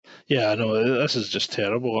Yeah, I know, this is just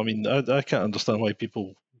terrible. I mean, I can't understand why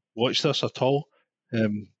people watch this at all.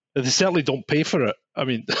 They certainly don't pay for it. I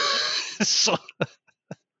mean, so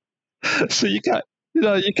you can't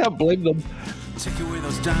blame them. Take away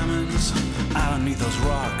those diamonds, I don't need those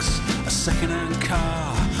rocks. A second-hand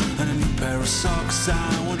car and a new pair of socks.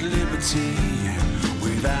 I want liberty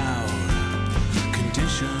without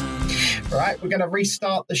conditions. Right, we're going to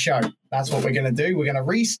restart the show. That's what we're going to do. We're going to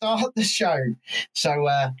restart the show. So,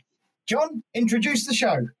 John, introduce the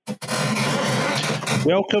show.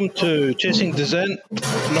 Welcome to Chasing Descent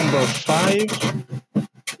number 5.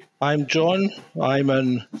 I'm John. I'm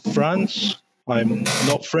in France. I'm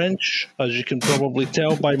not French, as you can probably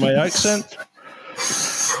tell by my accent.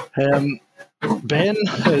 Ben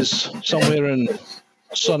is somewhere in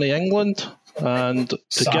sunny England, and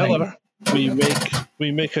together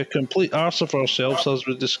we make a complete arse of ourselves as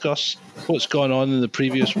we discuss what's gone on in the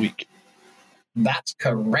previous week. That's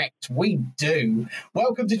correct. We do.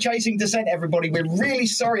 Welcome to Chasing Descent, everybody. We're really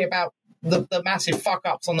sorry about the massive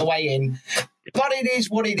fuck-ups on the way in, but it is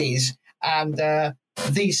what it is. And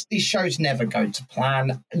these shows never go to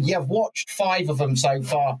plan. You've watched 5 of them so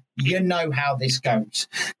far. You know how this goes.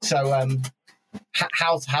 So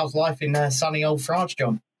how's life in sunny old France,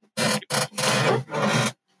 John?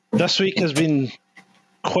 This week has been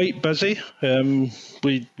quite busy.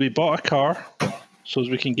 We bought a car so as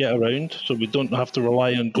we can get around, so we don't have to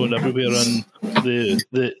rely on going everywhere in the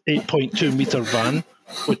 8.2 metre van,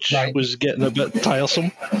 which was getting a bit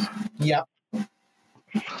tiresome. Yeah.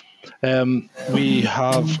 We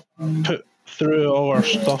have put through all our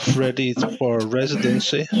stuff ready for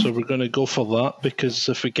residency, so we're going to go for that, because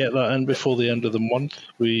if we get that in before the end of the month,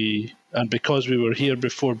 because we were here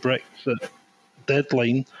before Brexit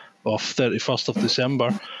deadline of 31st of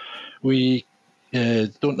December, we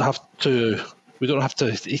don't have to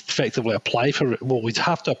effectively apply for it. Well, we'd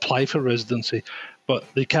have to apply for residency, but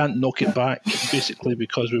they can't knock it back, basically,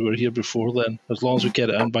 because we were here before then, as long as we get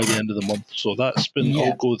it in by the end of the month. So that's been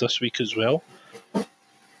all go this week as well.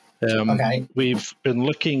 We've been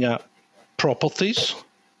looking at properties,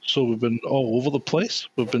 so we've been all over the place.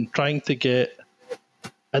 We've been trying to get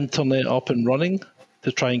internet up and running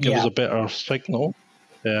to try and give us a better signal.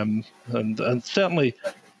 And certainly,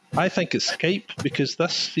 I think it's Skype, because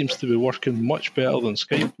this seems to be working much better than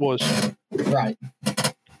Skype was. Right.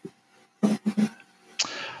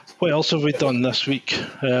 What else have we done this week?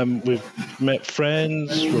 We've met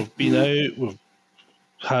friends, we've been out, we've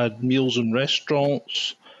had meals in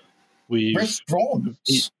restaurants.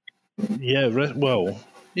 Restaurants? Restaurants.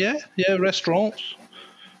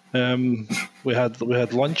 We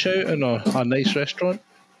had lunch out in a nice restaurant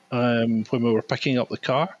when we were picking up the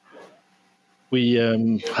car. We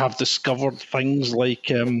have discovered things like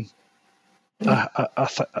a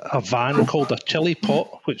van called a chili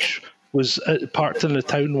pot, which was parked in the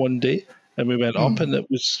town one day, and we went up, and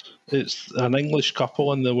it's an English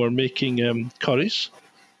couple, and they were making curries,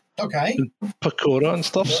 and pakora and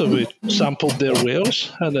stuff. So we sampled their wares,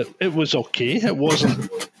 and it was okay. It wasn't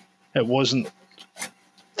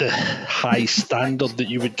the high standard that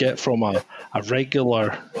you would get from a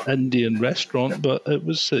regular Indian restaurant, but it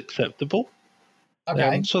was acceptable.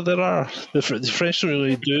 So there are the French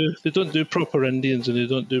they don't do proper Indians, and they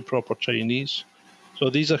don't do proper Chinese. So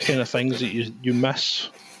these are kind of things that you miss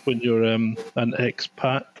when you're an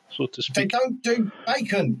expat, so to speak. They don't do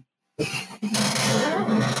bacon.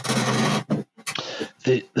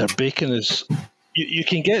 Their bacon is... You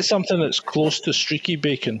can get something that's close to streaky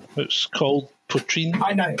bacon. It's called poitrine.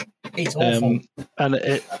 I know. It's awful. And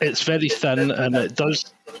it's very thin, and it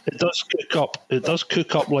does cook up. It does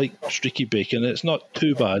cook up like streaky bacon. It's not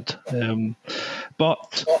too bad.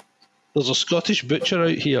 But there's a Scottish butcher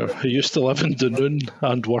out here who used to live in Dunoon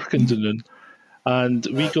and work in Dunoon. And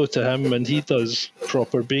we go to him, and he does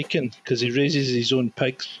proper bacon, because he raises his own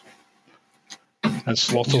pigs and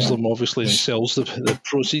slaughters them, obviously, and sells the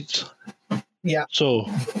proceeds. Yeah. So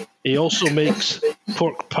he also makes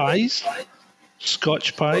pork pies,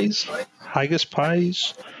 Scotch pies, haggis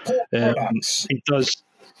pies. He does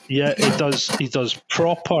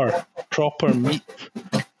proper meat.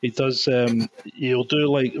 He does. He'll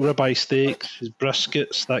do like ribeye steaks, his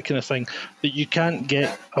briskets, that kind of thing that you can't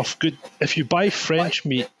get of good. If you buy French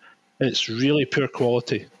meat, it's really poor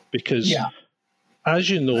quality, because, as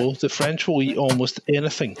you know, the French will eat almost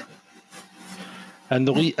anything, and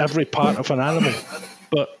they'll eat every part of an animal,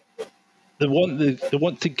 but they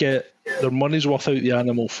want to get their money's worth out the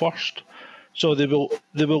animal first. So they will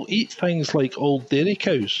eat things like old dairy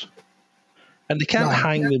cows. And they can't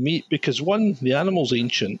hang the meat because, one, the animal's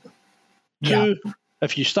ancient. Two,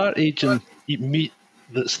 if you start eating meat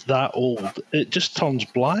that's that old, it just turns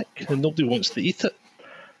black and nobody wants to eat it.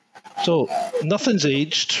 So nothing's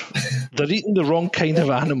aged. They're eating the wrong kind of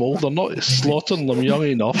animal. They're not slaughtering them young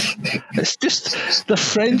enough. It's just the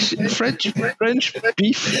French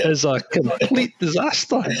beef is a complete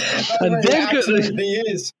disaster. And they've got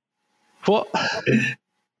is. What?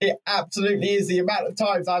 It absolutely is. The amount of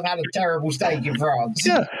times I've had a terrible steak in France.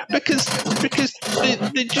 Yeah, because they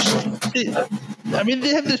have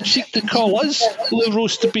the cheek to call us the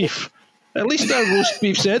roast beef. At least our roast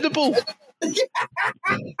beef's edible.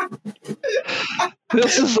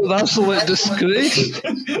 This is an absolute disgrace.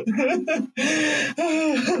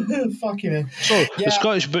 Fucking hell. So the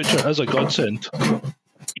Scottish butcher is a godsend.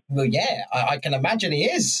 Well, yeah, I can imagine he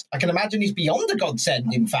is. I can imagine he's beyond a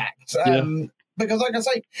godsend, in fact. Because, like I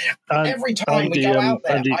say, every time we go out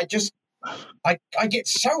there, I get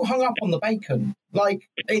so hung up on the bacon. Like,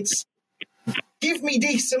 it's, give me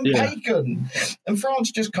decent bacon. And France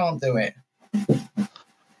just can't do it.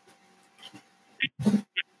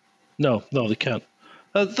 No, they can't.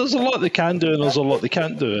 There's a lot they can do, and there's a lot they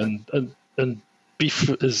can't do, and beef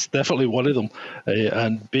is definitely one of them,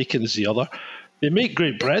 and bacon is the other. They make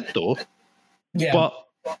great bread, though, but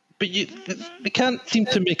they can't seem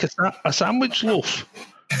to make a sandwich loaf.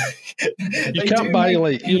 You can't buy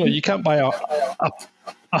you can't buy a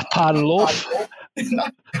pan loaf.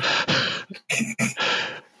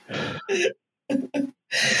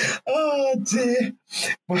 Oh dear.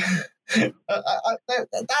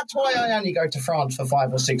 That's why I only go to France for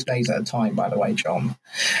 5 or 6 days at a time, by the way, John,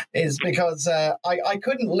 is because I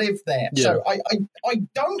couldn't live there. Yeah. So I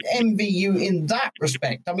don't envy you in that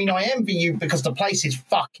respect. I mean, I envy you because the place is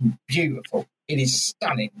fucking beautiful. It is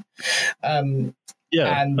stunning. And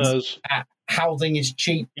housing is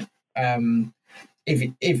cheap.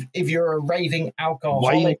 If you're a raving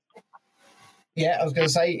alcoholic. Yeah, I was going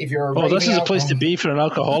to say, if you're a this is a place to be for an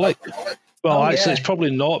alcoholic. Well, actually, it's probably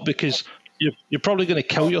not, because you're probably going to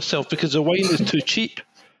kill yourself because the wine is too cheap.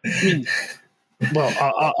 I mean, well,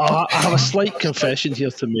 I have a slight confession here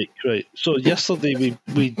to make, right? So yesterday we'd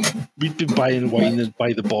been buying wine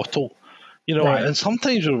by the bottle, and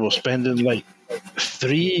sometimes we were spending like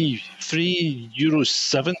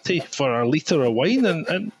 €3.70 for a litre of wine,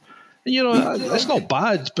 and it's not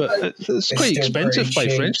bad, but it's quite expensive by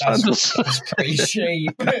French standards. It's pretty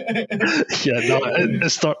cheap.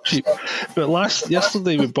 It's not cheap. But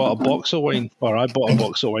yesterday we bought a box of wine, or I bought a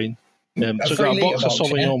box of wine. So I got a box of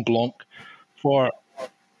Sauvignon Blanc for...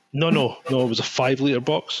 No, it was a 5-litre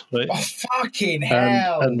box, right? Oh, fucking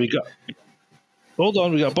hell. And we got... Hold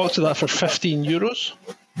on, we got a box of that for €15.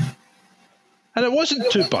 And it wasn't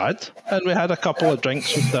too bad. And we had a couple of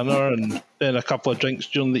drinks with dinner and then a couple of drinks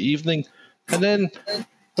during the evening. And then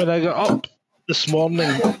when I got up this morning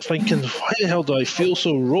thinking, why the hell do I feel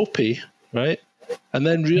so ropey, right? And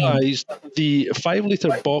then realised the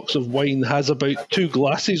 5-litre box of wine has about 2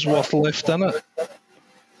 glasses worth left in it.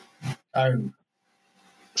 Oh.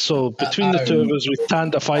 So between the two of us, we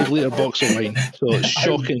tanned a 5-litre box of wine. So it's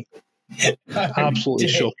shocking. Absolutely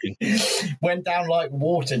shocking. Went down like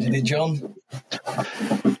water, did it, John?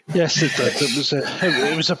 Yes, it did.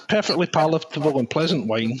 It was a perfectly palatable and pleasant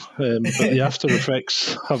wine, but the after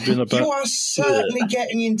effects have been a bit... You are certainly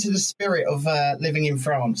getting into the spirit of living in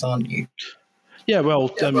France, aren't you? Yeah,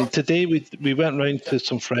 well, I mean, today we went round to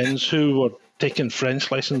some friends who were taking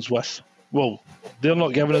French lessons with. Well, they're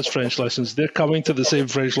not giving us French lessons. They're coming to the same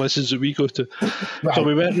French lessons that we go to. Right. So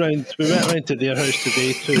we went round to their house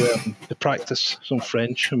today to practice some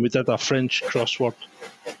French, and we did a French crossword,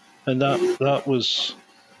 and that was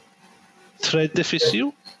très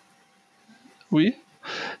difficile. Oui.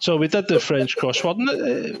 So we did the French crossword,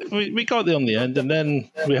 and we got there in the end, and then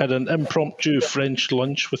we had an impromptu French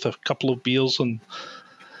lunch with a couple of beers and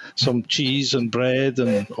some cheese and bread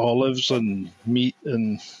and olives and meat,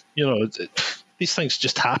 and these things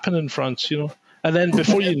just happen in France, And then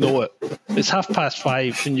before you know it, it's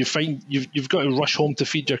 5:30, and you find you've got to rush home to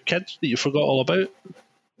feed your kids that you forgot all about.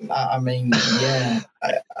 I mean, yeah,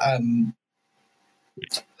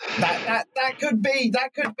 that could be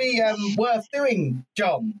worth doing,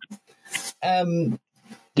 John.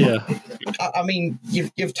 Yeah. I mean,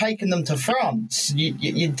 you've taken them to France.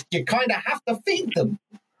 You kind of have to feed them.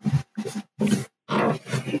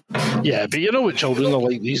 Yeah, but you know what children are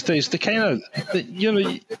like these days? They kind of, this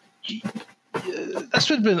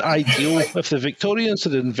would have been ideal if the Victorians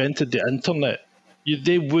had invented the internet.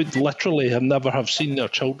 They would literally never have seen their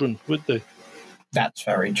children, would they? That's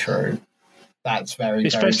very true. That's very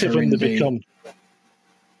especially very true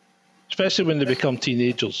when they become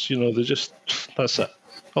teenagers. They just, that's it.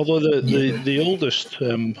 Although the oldest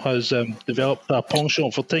has developed a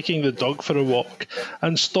penchant for taking the dog for a walk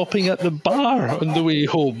and stopping at the bar on the way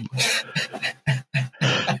home.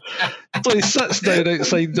 So he sits down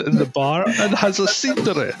outside in the bar and has a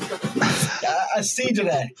cidre. A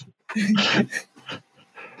cidre.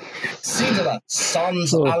 Cidre,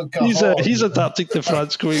 sans alcohol. He's adapting to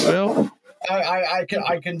France quite well. I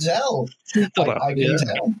can tell. Cidre, I can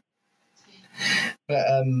tell. But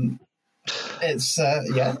it's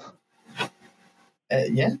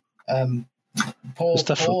Poor.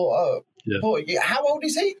 How old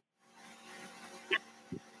is he?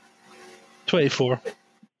 24.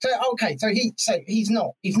 So he's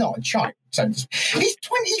not a child. So he's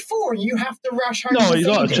 24, and you have to rush home. No, he's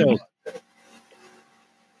not a child.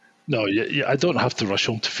 No, I don't have to rush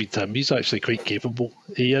home to feed him. He's actually quite capable.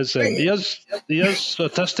 He is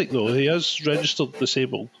autistic though. He is registered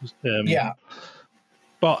disabled.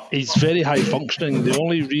 But he's very high functioning. The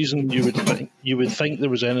only reason you would think there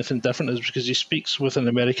was anything different is because he speaks with an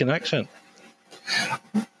American accent.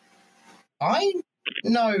 I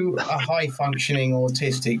know a high functioning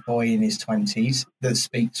autistic boy in his 20s that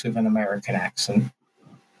speaks with an American accent.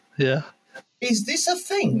 Yeah. Is this a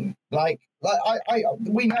thing? We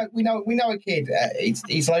know a kid.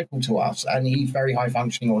 He's local to us, and he's very high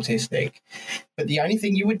functioning autistic. But the only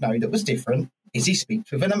thing you would know that was different is he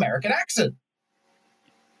speaks with an American accent.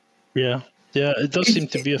 Yeah, it does seem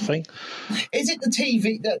to be a thing. Is it the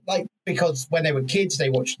TV that, because when they were kids, they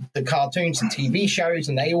watched the cartoons and TV shows,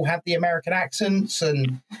 and they all had the American accents,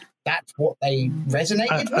 and that's what they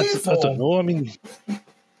resonated with? I don't know. I mean,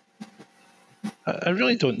 I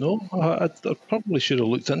really don't know. I probably should have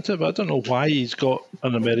looked into it, but I don't know why he's got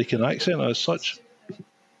an American accent as such.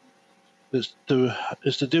 It's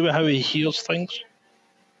to do with how he hears things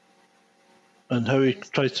and how he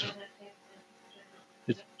tries to.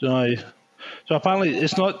 So apparently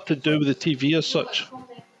it's not to do with the TV as such.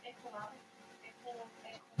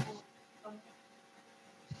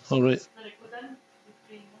 All right.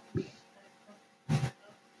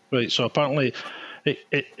 Right. So apparently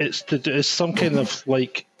it's some kind of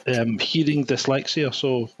hearing dyslexia.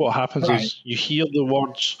 So what happens is you hear the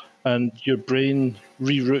words and your brain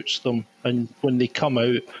reroutes them, and when they come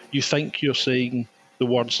out, you think you're saying the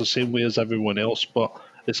words the same way as everyone else, but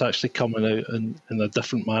it's actually coming out in a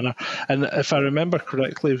different manner. And if I remember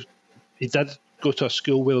correctly, he did go to a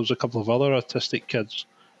school where there was a couple of other autistic kids,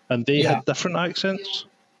 and they had different accents.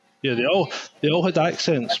 Yeah, they all had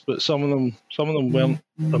accents, but some of them weren't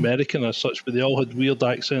American as such, but they all had weird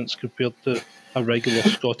accents compared to a regular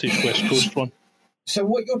Scottish West Coast one. So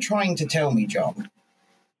what you're trying to tell me, John,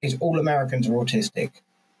 is all Americans are autistic?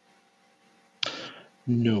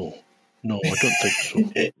 No, I don't think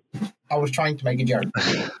so. I was trying to make a joke.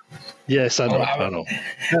 Yes, I know.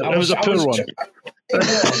 It was a poor one.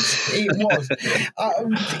 It was.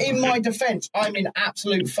 In my defence, I'm in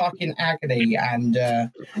absolute fucking agony, and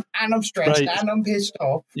I'm stressed, and I'm pissed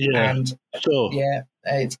off. Yeah. And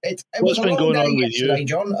it what's been going on with you,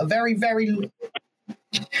 John? A very, very.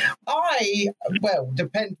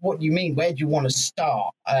 Depends what you mean. Where do you want to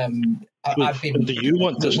start? I've been. Do you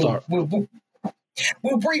want to start?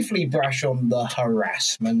 We'll briefly brush on the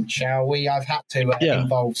harassment, shall we? I've had to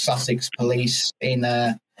involve Sussex Police in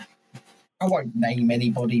I won't name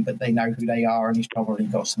anybody, but they know who they are, and he's probably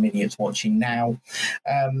got some idiots watching now.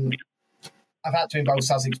 I've had to involve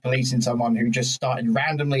Sussex Police in someone who just started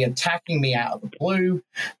randomly attacking me out of the blue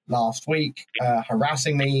last week,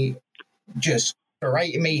 harassing me, just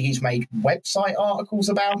berating me. He's made website articles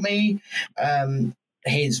about me.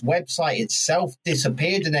 His website itself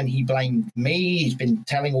disappeared, and then he blamed me. He's been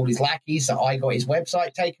telling all his lackeys that I got his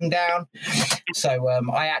website taken down. So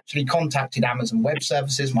I actually contacted Amazon Web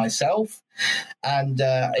Services myself, and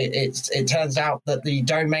it turns out that the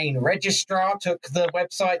domain registrar took the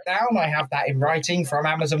website down. I have that in writing from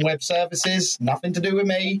Amazon Web Services. Nothing to do with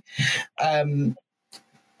me.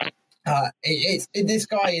 This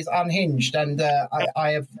guy is unhinged, and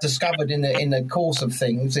I have discovered in the course of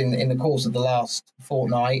things, in the course of the last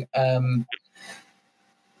fortnight,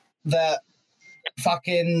 that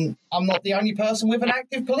I'm not the only person with an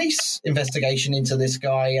active police investigation into this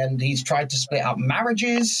guy, and he's tried to split up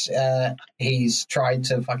marriages. He's tried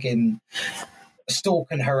to stalk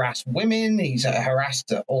and harass women. He's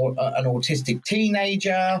harassed an autistic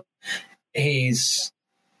teenager. It's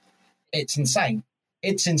insane.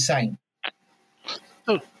 It's insane.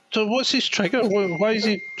 So what's his trigger? Why does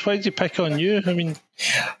he pick on you? I mean,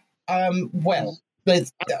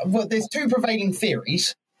 there's two prevailing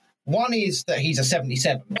theories. One is that he's a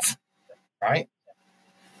 77th, right?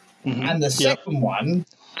 Mm-hmm. And the second one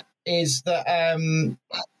is that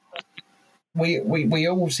we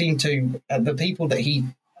all seem to the people that he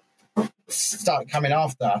started coming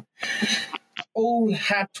after all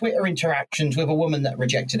had Twitter interactions with a woman that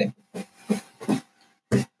rejected him.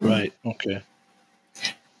 Right. Okay.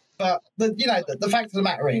 But the fact of the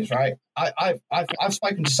matter is, right? I've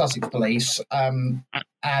spoken to Sussex Police, and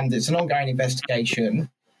it's an ongoing investigation,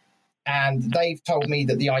 and they've told me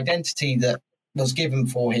that the identity that was given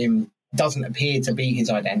for him doesn't appear to be his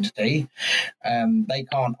identity. They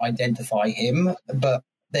can't identify him, but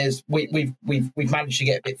we've managed to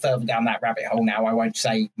get a bit further down that rabbit hole now. I won't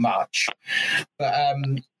say much, but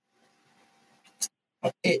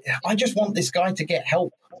I just want this guy to get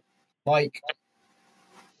help. Like,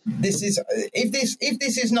 this is if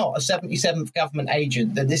this is not a 77th government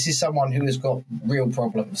agent, then this is someone who has got real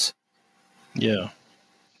problems. Yeah,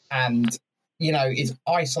 and is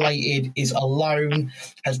isolated, is alone,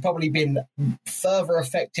 has probably been further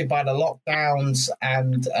affected by the lockdowns,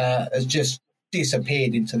 and has just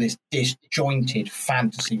disappeared into this disjointed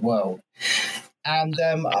fantasy world. And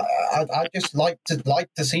I just like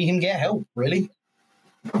to see him get help, really.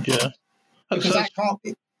 Yeah, because that can't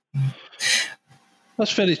be.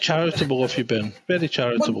 That's very charitable of you, Ben. Very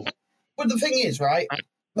charitable. But the thing is, right?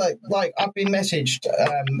 Like I've been messaged.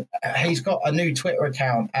 He's got a new Twitter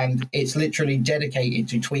account, and it's literally dedicated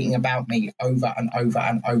to tweeting about me over and over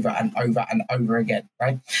and over and over and over again.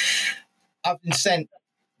 Right? I've been sent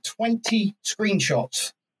 20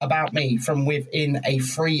 screenshots about me from within a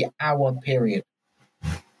 3-hour period.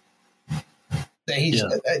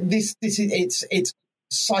 This is it's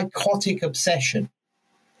psychotic obsession,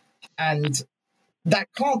 and that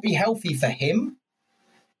can't be healthy for him.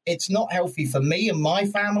 It's not healthy for me and my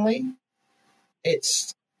family.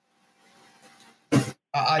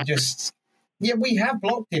 We have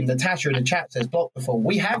blocked him. Natasha in the chat says blocked before.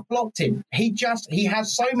 We have blocked him. He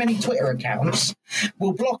has so many Twitter accounts.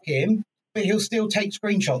 We'll block him, but he'll still take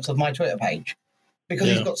screenshots of my Twitter page because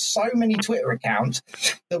he's got so many Twitter accounts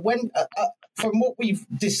that when, from what we've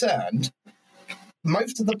discerned,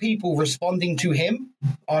 most of the people responding to him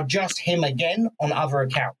are just him again on other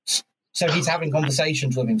accounts. So he's having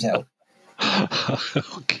conversations with himself.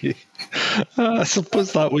 Okay, I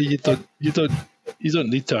suppose that way you don't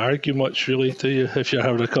need to argue much, really, do you? If you're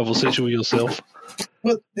having a conversation with yourself.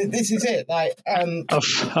 Well, this is it. Like,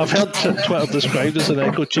 I've heard Twitter described as an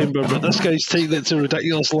echo chamber, but this guy's taking it to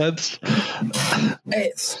ridiculous lengths.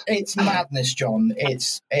 It's madness, John.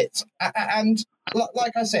 It's and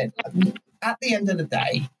like I said, at the end of the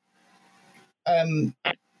day,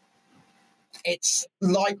 it's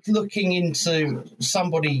like looking into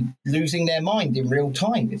somebody losing their mind in real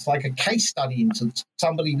time. It's like a case study into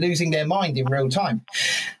somebody losing their mind in real time.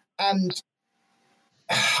 And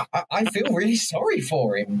I feel really sorry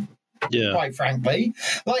for him, quite frankly.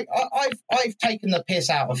 Like, I've taken the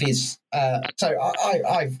piss out of his...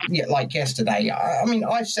 I've like yesterday,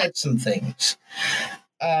 I've said some things.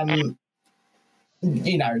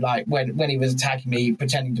 Like when he was attacking me,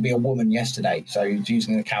 pretending to be a woman yesterday. So he was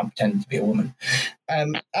using an account pretending to be a woman.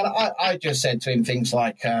 And I just said to him things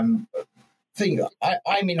like, I'm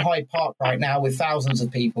in Hyde Park right now with thousands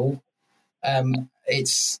of people.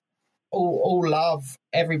 It's all love.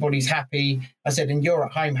 Everybody's happy. I said, and you're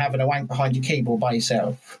at home having a wank behind your keyboard by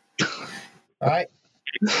yourself. Right?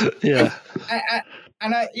 Yeah.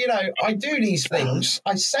 And I do these things.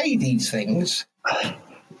 I say these things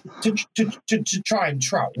to try and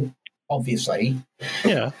troll, obviously.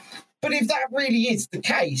 Yeah. But if that really is the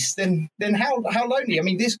case, then how lonely? I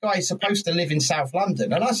mean, this guy's supposed to live in South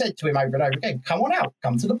London, and I said to him over and over again, "Come on out,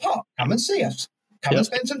 come to the park, come and see us, come and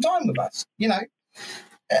spend some time with us."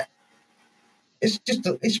 It's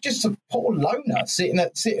just a poor loner sitting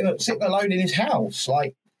alone in his house,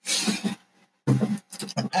 like,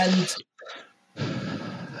 and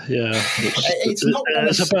it's not.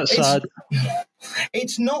 It's a bit sad.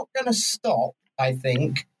 It's not going to stop, I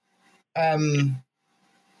think,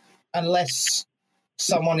 unless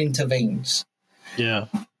someone intervenes. Yeah.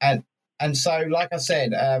 And so, like I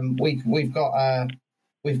said, we've got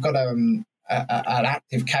an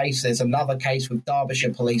active case. There's another case with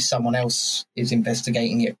Derbyshire Police. Someone else is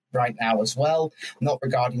investigating it right now as well, not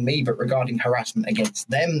regarding me, but regarding harassment against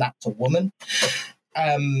them. That's a woman.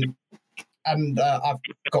 And I've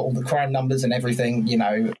got all the crime numbers and everything,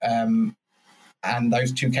 and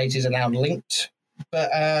those two cases are now linked. But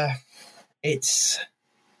it's...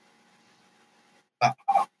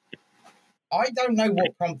 I don't know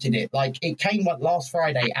what prompted it. Like, it came last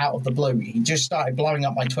Friday out of the blue. He just started blowing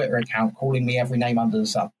up my Twitter account, calling me every name under the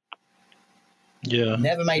sun. Yeah.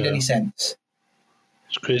 Never made any sense.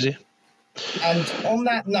 It's crazy. And on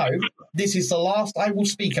that note, this is the last I will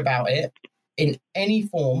speak about it in any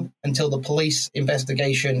form until the police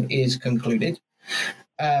investigation is concluded.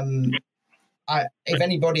 If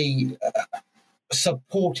anybody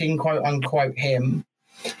supporting, quote unquote, him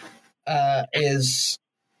is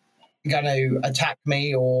going to attack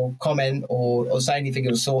me or comment or say anything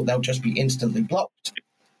of the sort, they'll just be instantly blocked.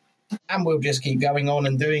 And we'll just keep going on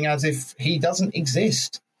and doing as if he doesn't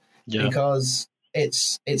exist. Yeah. Because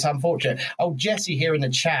it's unfortunate. Oh, Jesse here in the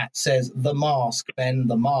chat says the mask, Ben,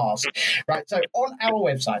 the mask. Right. So on our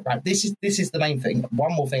website, right, this is the main thing.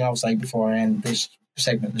 One more thing I'll say before I end this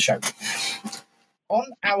segment of the show. On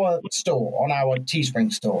our store, on our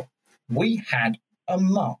Teespring store, we had a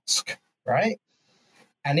mask, right?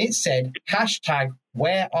 And it said hashtag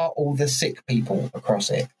where are all the sick people across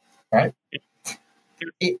it, right?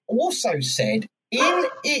 It also said in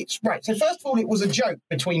its right. So first of all, it was a joke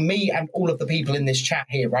between me and all of the people in this chat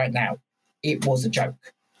here right now. It was a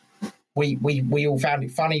joke. We all found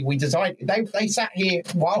it funny. We designed. They sat here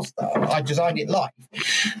whilst I designed it live,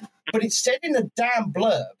 but it said in the damn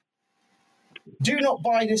blurb, "Do not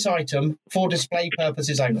buy this item for display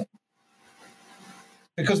purposes only,"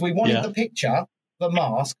 because we wanted the picture, the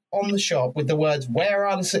mask on the shop with the words "Where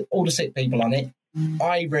are all the sick people" on it.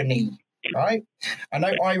 Irony. Right? I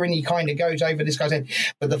know irony kind of goes over this guy's head,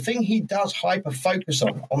 but the thing he does hyper focus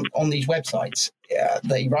on these websites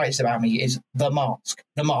that he writes about me is the mask.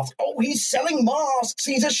 The mask. Oh, he's selling masks.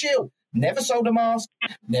 He's a shill. Never sold a mask.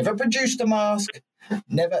 Never produced a mask.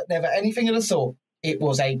 Never anything of the sort. It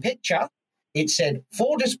was a picture. It said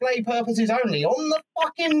for display purposes only on the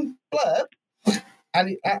fucking blurb,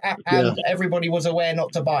 and everybody was aware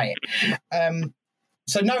not to buy it.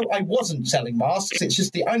 So, no, I wasn't selling masks. It's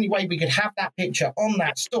just the only way we could have that picture on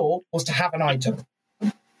that store was to have an item.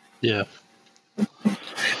 Yeah.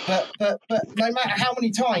 But no matter how many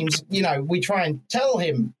times, we try and tell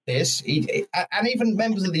him this, and even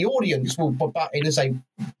members of the audience will butt in and say,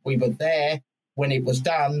 we were there when it was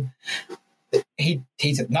done. He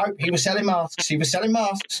said, no, he was selling masks. He was selling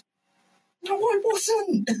masks. No, I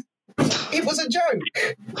wasn't. It was a joke.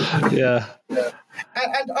 Yeah.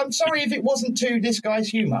 And I'm sorry if it wasn't to this guy's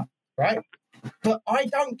humour, right? But I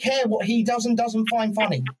don't care what he does and doesn't find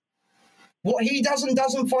funny. What he does and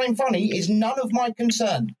doesn't find funny is none of my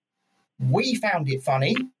concern. We found it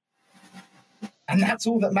funny, and that's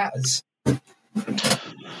all that matters.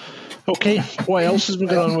 Okay, what else has been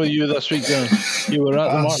going on with you this week then? You were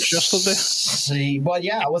at the march yesterday?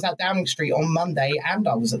 I was at Downing Street on Monday, and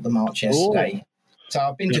I was at the march yesterday. So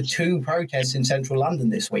I've been to 2 protests in central London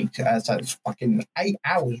this week. So it's fucking 8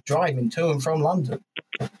 hours driving to and from London.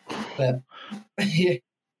 But,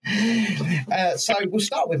 so we'll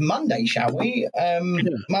start with Monday, shall we?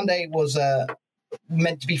 Monday was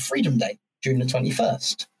meant to be Freedom Day, June the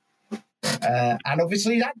 21st. And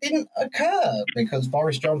obviously that didn't occur because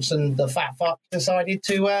Boris Johnson, the fat fuck, decided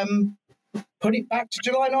to put it back to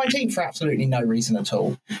July 19th for absolutely no reason at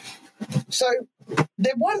all. So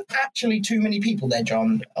there weren't actually too many people there,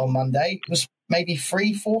 John, on Monday. It was maybe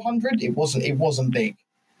 300-400. It wasn't big.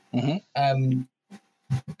 Mm-hmm.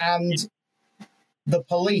 And the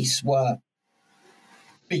police were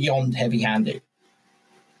beyond heavy-handed.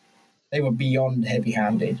 They were beyond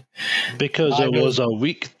heavy-handed. Because it was a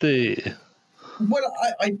weekday. Well,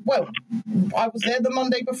 I was there the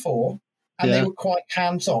Monday before, and they were quite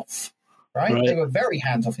hands-off, right? They were very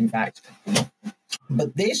hands-off, in fact.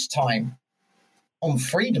 But this time, on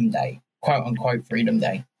Freedom Day, quote-unquote Freedom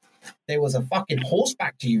Day, there was a fucking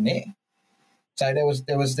horseback unit. So there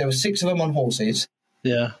was 6 of them on horses.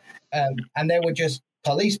 Yeah. And there were just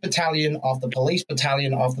police battalion after police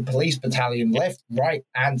battalion after police battalion, left, right,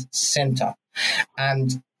 and centre.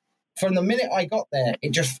 And from the minute I got there,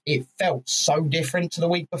 it felt so different to the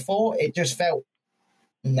week before. It just felt,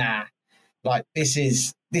 like this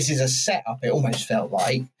is a setup. It almost felt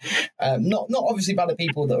like, not obviously by the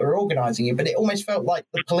people that were organising it, but it almost felt like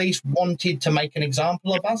the police wanted to make an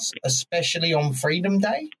example of us, especially on Freedom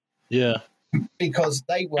Day. Yeah. Because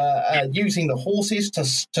they were using the horses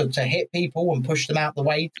to hit people and push them out the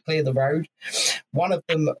way to clear the road. One of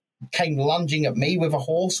them came lunging at me with a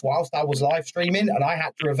horse whilst I was live streaming, and I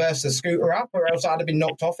had to reverse the scooter up or else I'd have been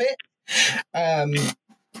knocked off it.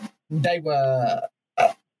 They were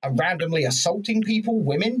randomly assaulting people,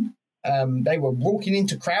 women. They were walking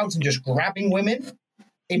into crowds and just grabbing women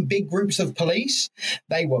in big groups of police.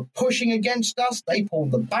 They were pushing against us. They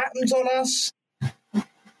pulled the batons on us.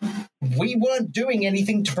 We weren't doing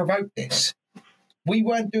anything to provoke this. We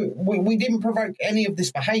didn't provoke any of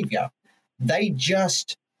this behaviour. They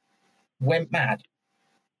just went mad.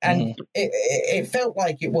 And it felt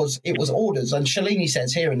like it was orders. And Shalini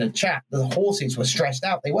says here in the chat, the horses were stressed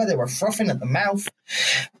out. They were frothing at the mouth.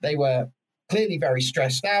 They were clearly very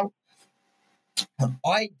stressed out.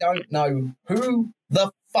 I don't know who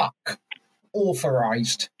the fuck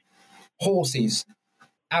authorised horses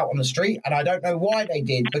out on the street, and I don't know why they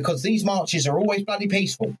did, because these marches are always bloody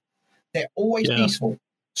peaceful. They're always peaceful.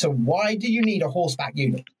 So why do you need a horseback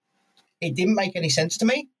unit? It didn't make any sense to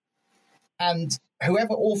me. And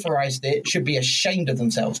whoever authorised it should be ashamed of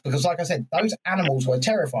themselves, because, like I said, those animals were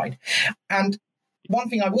terrified. And one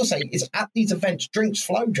thing I will say is, at these events, drinks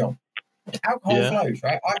flow, John. Alcohol flows,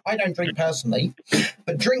 right? I don't drink personally,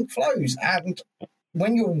 but drink flows. And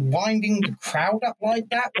when you're winding the crowd up like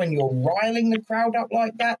that, when you're riling the crowd up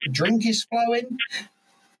like that, the drink is flowing,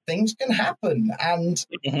 things can happen. And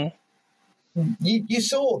you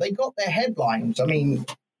saw they got their headlines. I mean,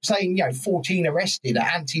 saying, 14 arrested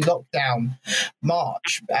at anti-lockdown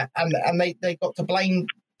march, and they got to blame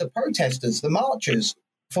the protesters, the marchers,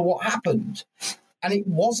 for what happened. And it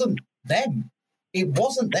wasn't them. It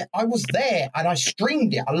wasn't that. I was there and I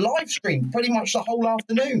streamed it. I live streamed pretty much the whole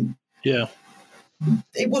afternoon. Yeah.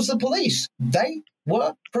 It was the police. They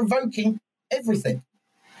were provoking everything.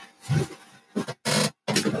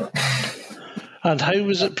 And how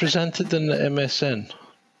was it presented in the MSN?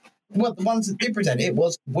 Well, the ones that did present it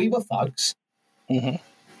was, we were thugs.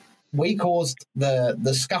 We caused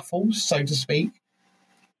the scuffles, so to speak.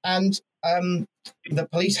 And the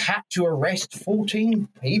police had to arrest 14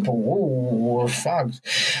 people. Oh, thugs.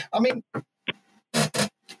 I mean,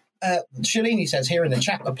 Shalini says here in the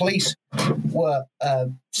chat, the police were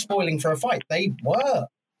spoiling for a fight. They were.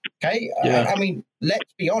 Okay? I mean,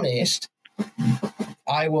 let's be honest.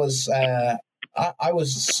 I was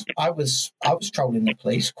trolling the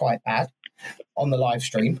police quite bad on the live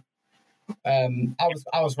stream. I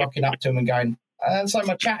was rocking up to them and going, so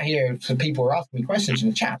my chat here, so people were asking me questions in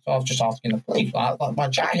the chat, so I was just asking the police, like my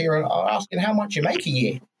chat here, asking how much you make a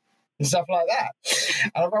year and stuff like that.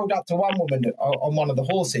 And I rolled up to one woman on one of the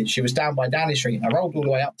horses. She was down by Downing Street, and I rolled all the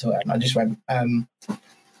way up to her, and I just went, I've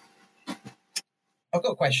got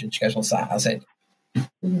a question. She goes, what's that? I said,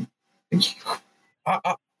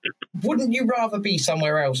 wouldn't you rather be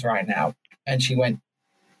somewhere else right now? And she went,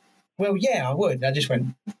 well, yeah, I would. And I just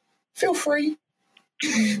went, feel free.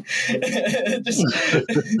 And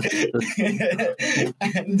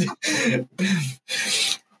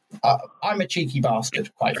I'm a cheeky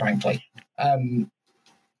bastard, quite frankly. And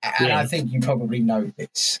I think you probably know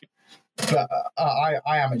this. But I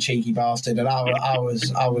am a cheeky bastard, and I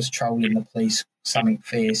was trolling the police something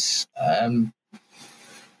fierce.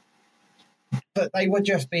 But they were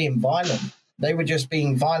just being violent. They were just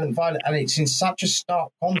being violent. And it's in such a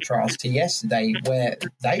stark contrast to yesterday, where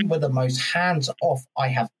they were the most hands-off I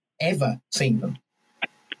have ever seen them.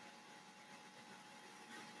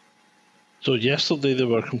 So yesterday they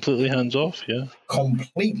were completely hands-off, yeah?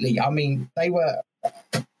 Completely. I mean, they were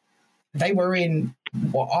in...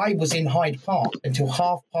 Well, I was in Hyde Park until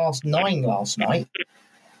 9:30 last night.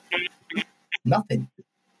 Nothing.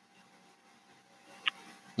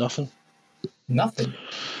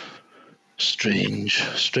 Strange.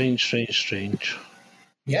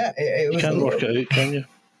 Yeah, it was. You can't work it out, can you?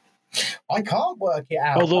 I can't work it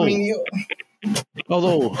out. Although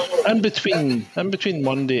in between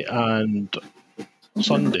Monday and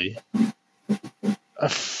Sunday, a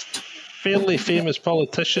fairly famous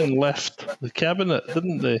politician left the cabinet,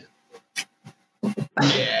 didn't they?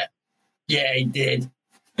 Yeah, he did.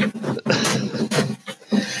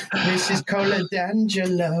 Mrs.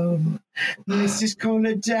 Coladangelo.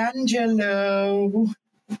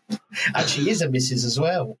 And she is a Mrs. as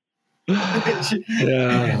well.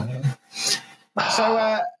 Yeah. So,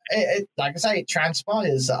 like I say, it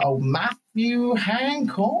transpires that old Matthew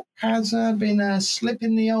Hancock has been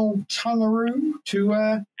slipping the old tongaroo to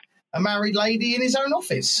a married lady in his own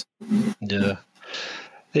office. Yeah.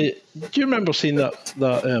 Do you remember seeing that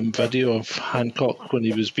video of Hancock when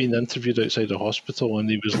he was being interviewed outside the hospital, and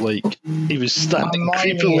he was standing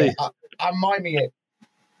creepily? I'm miming it.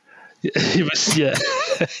 He was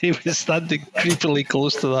standing creepily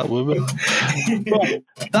close to that woman. But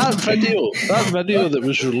that video that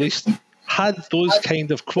was released had those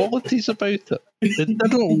kind of qualities about it. It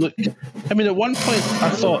didn't look. I mean, at one point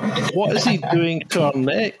I thought, what is he doing to her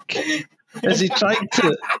neck? Is he trying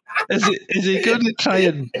to? Is he going to try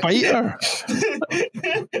and bite her?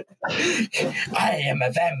 I am a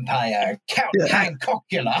vampire, Count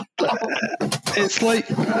Hancocula. It's like,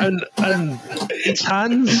 and his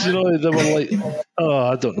hands, they were like,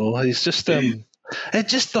 I don't know. He's just, it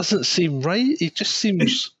just doesn't seem right. He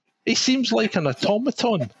seems like an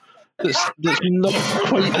automaton that's not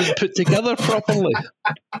quite been put together properly.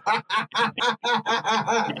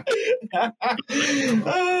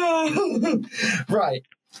 Right.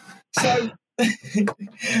 So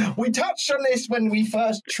we touched on this when we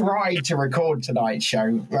first tried to record tonight's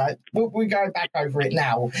show, right? We're going back over it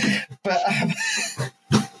now. But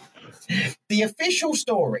the official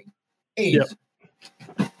story is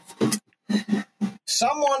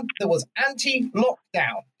someone that was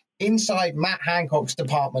anti-lockdown inside Matt Hancock's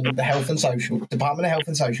Department of Health and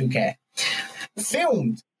Social Care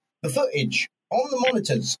filmed the footage on the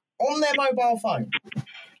monitors on their mobile phone,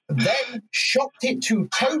 then shopped it to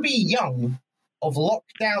Toby Young of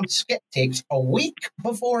Lockdown Skeptics a week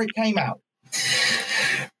before it came out.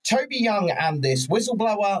 Toby Young and this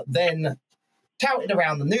whistleblower then touted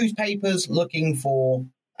around the newspapers looking for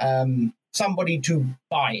somebody to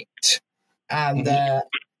buy it. And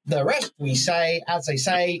the rest, we say, as they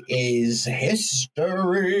say, is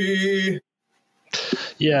history.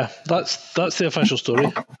 Yeah, that's the official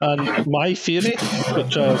story. And my theory,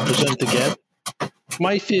 which I'll present again,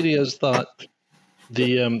 my theory is that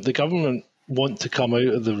the government want to come out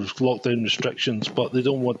of the lockdown restrictions, but they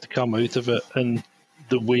don't want to come out of it in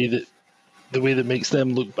the way that makes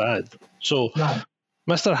them look bad. So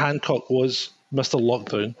Mr. Hancock was Mr.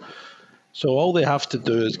 Lockdown. So all they have to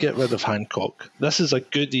do is get rid of Hancock. This is a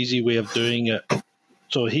good, easy way of doing it.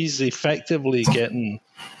 So he's effectively getting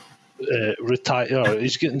retired.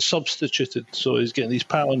 He's getting substituted. So he's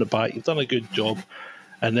pat on the back. You've done a good job.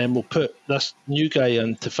 And then we'll put this new guy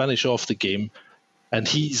in to finish off the game. And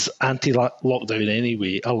he's anti-lockdown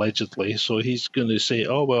anyway, allegedly. So he's going to say,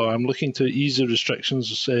 oh, well, I'm looking to ease the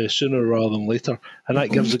restrictions sooner rather than later. And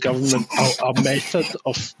that gives the government a method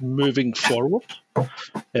of moving forward.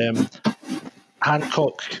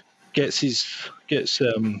 Hancock gets his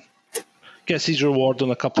reward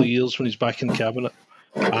in a couple of years when he's back in cabinet.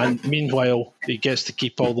 And meanwhile, he gets to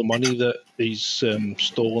keep all the money that he's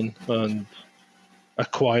stolen and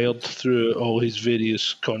acquired through all his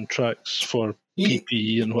various contracts for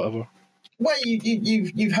PPE and whatever. Well,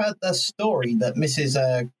 you've heard the story that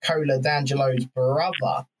Mrs. Cola D'Angelo's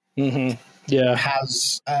brother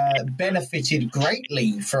has benefited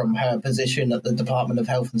greatly from her position at the Department of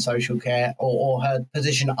Health and Social Care, or her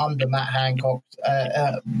position under Matt Hancock,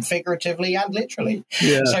 figuratively and literally,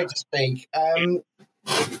 so to speak.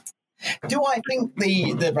 Do I think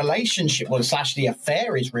the relationship slash the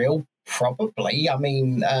affair is real? Probably. I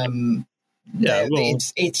mean,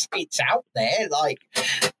 it's out there. Like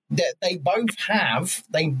they both have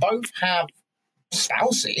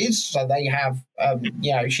spouses, so they have.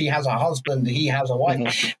 She has a husband, he has a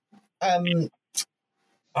wife.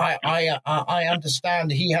 I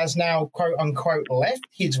understand he has now, quote unquote, left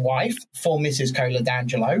his wife for Mrs. Cola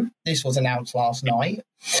D'Angelo. This was announced last night.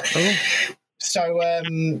 So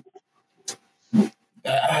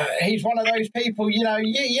he's one of those people, you know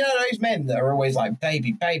those men that are always like,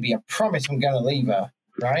 baby, I promise I'm going to leave her,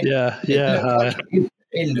 right?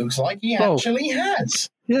 It looks like he actually has.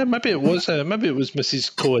 Yeah, maybe it was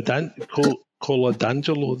Mrs. Cola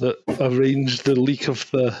D'Angelo that arranged the leak of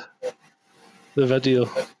the video.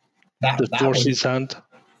 The force's hand.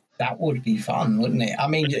 That would be fun, wouldn't it? I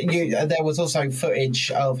mean, there was also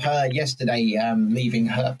footage of her yesterday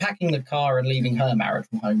packing the car and leaving her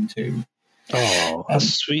marital home too. Oh,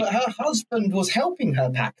 that's sweet. But her husband was helping her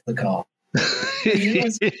pack the car. He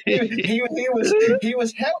was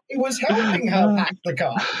helping her pack the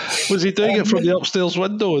car. Was he doing it from the upstairs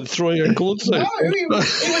window and throwing her clothes out? No, he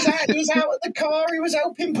was out at the car. He was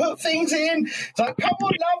helping put things in. It's like, come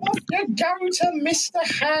on, love, off you go to Mr.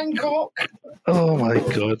 Hancock. Oh my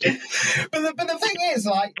God! But the thing is,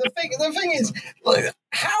 like, the thing is, like,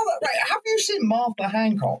 have you seen Martha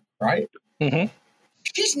Hancock? Right? Mm-hmm.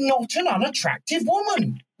 She's not an unattractive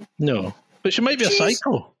woman. No, but she might be a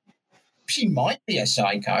psycho. She might be a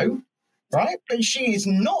psycho, right? But she is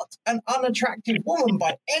not an unattractive woman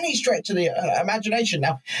by any stretch of the imagination.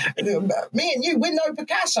 Now, me and you, we're no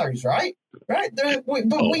Picassos, right? Right? We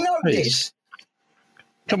know this.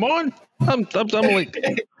 Come on. I'm like,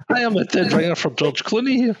 I am a dead ringer for George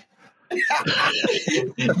Clooney here.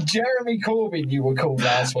 Jeremy Corbyn, you were called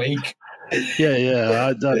last week.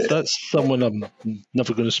 Yeah. That's someone I'm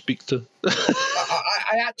never going to speak to.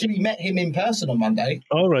 I actually met him in person on Monday.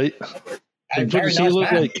 All right. What does he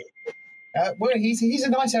look like? Well, he's a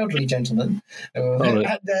nice elderly gentleman,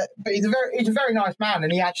 right. But he's a very nice man,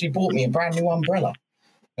 and he actually bought me a brand new umbrella.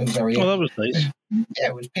 That was nice. Yeah,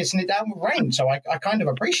 it was pissing it down with rain, so I kind of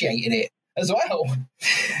appreciated it as well.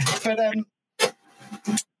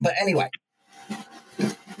 But anyway.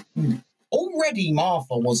 Already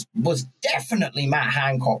Martha was definitely Matt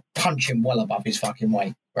Hancock punching well above his fucking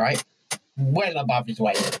weight, right? Well above his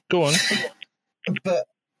weight. Go on. But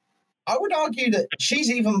I would argue that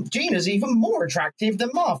Gina's even more attractive than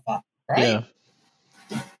Martha, right?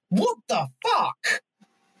 Yeah. What the fuck?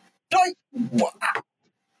 Like,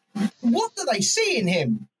 what do they see in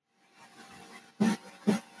him?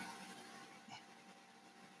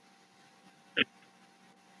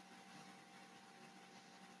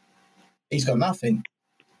 He's got nothing.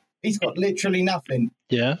 He's got literally nothing.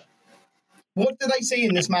 Yeah. What do they see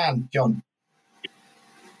in this man, John?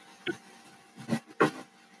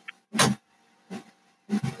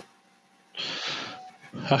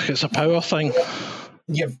 It's a power thing.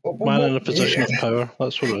 Yeah, man in a position of power.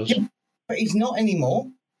 That's what it is. Yeah, but he's not anymore.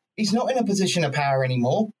 He's not in a position of power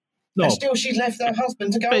anymore. No. And still, she's left her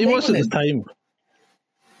husband to go. But he was at the him. time.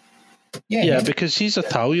 Yeah, because he's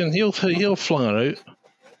Italian. He'll flung her out.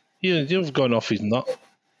 He'll have gone off his nut.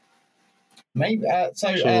 Maybe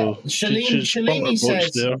Shalini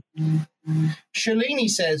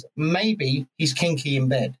says maybe he's kinky in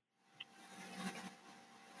bed.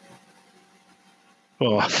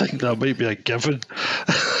 Well, I think that might be a given.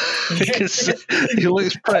 Because he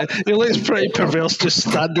looks pretty perverse just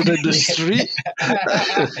standing in the street.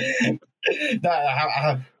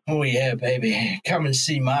 Oh yeah, baby, come and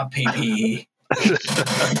see my pee-pee.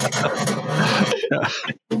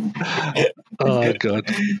 Oh God.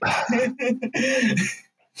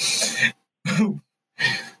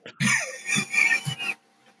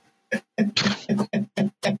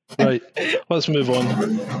 Right, let's move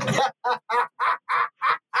on.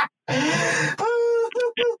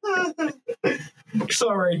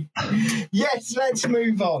 Sorry. Yes, let's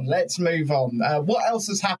move on. What else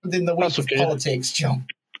has happened in the week of politics, John?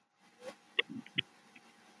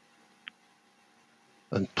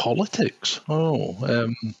 And politics?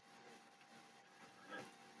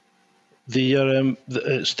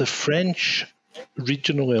 It's the French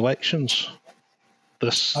regional elections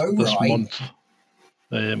this month.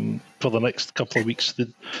 For the next couple of weeks,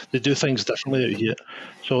 they do things differently out here.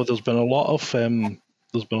 So there's been a lot of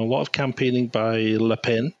campaigning by Le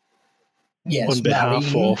Pen. Yes, on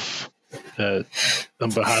behalf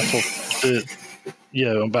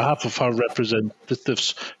of her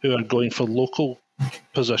representatives who are going for local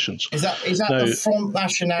positions. Is that now, the Front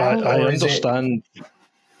National? I understand.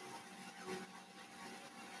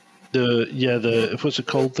 What's it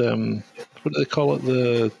called? What do they call it?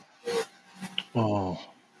 What's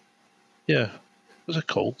it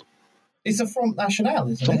called? It's a Front National,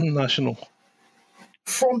 isn't Something national.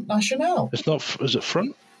 Front National. It's not. Is it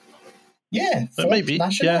Front? Yeah, it might be.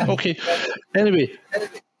 National. Yeah. Okay. Anyway,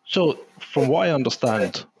 so from what I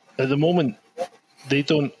understand, at the moment they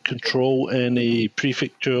don't control any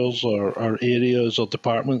prefectures or areas or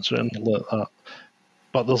departments or anything like that.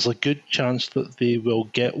 But there's a good chance that they will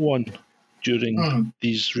get one during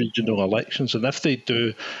these regional elections, and if they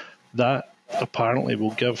do, that apparently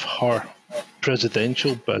will give her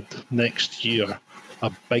presidential bid next year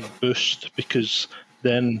a big boost, because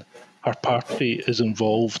then her party is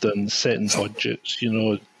involved in setting budgets,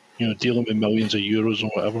 dealing with millions of euros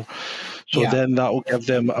and whatever. So then that will give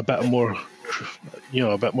them a bit more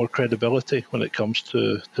credibility when it comes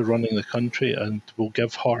to running the country, and will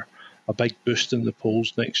give her a big boost in the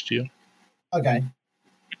polls next year. Okay.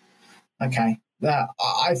 I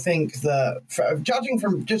think that, judging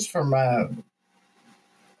from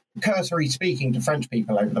cursory speaking to French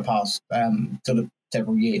people over the past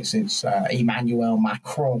several years, since Emmanuel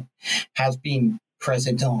Macron has been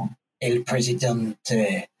president, el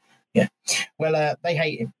presidente. Yeah. Well, they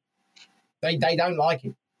hate him. They don't like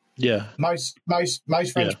him. Yeah. Most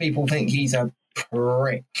French people think he's a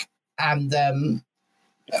prick, and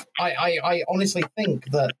I honestly think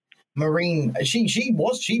that Marine, she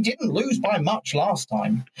didn't lose by much last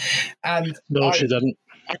time, and no, she didn't.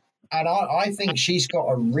 And I think she's got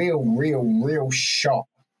a real shot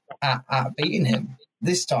at beating him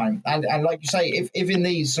this time. And like you say, if in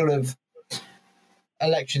these sort of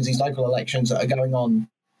elections, these local elections that are going on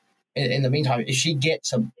in the meantime, if she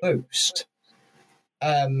gets a boost,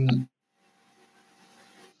 I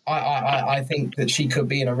think that she could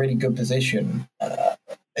be in a really good position.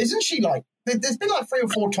 Isn't she like? There's been like 3 or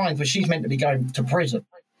 4 times where she's meant to be going to prison.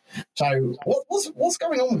 So what's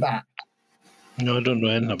going on with that? No, I don't know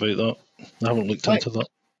anything about that. I haven't looked into that.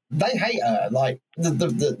 They hate her. Like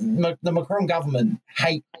the Macron government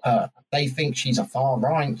hate her. They think she's a far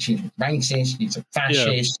right. She's racist. She's a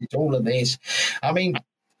fascist. She's all of this. I mean,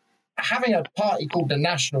 having a party called the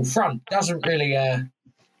National Front doesn't really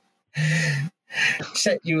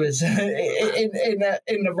set you as in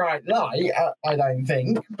the right light. I don't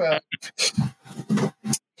think, but.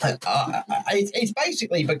 It's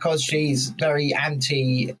basically because she's very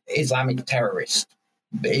anti-Islamic terrorist.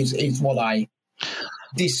 Is what I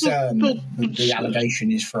discern the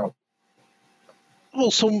allegation is from. Well,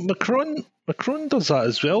 so Macron Macron does that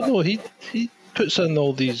as well, though. He puts in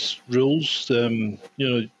all these rules.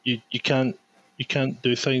 You can't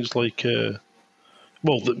do things like.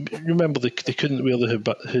 Remember they couldn't wear the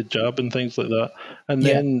hijab and things like that, and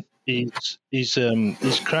then he's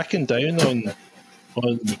cracking down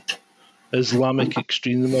on Islamic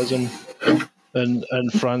extremism in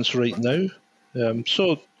France right now.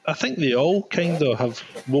 So I think they all kind of have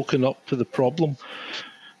woken up to the problem.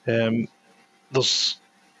 There's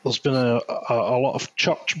been a lot of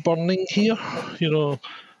church burning here,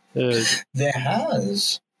 There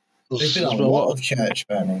has. There's been a lot of church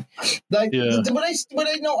burning. Will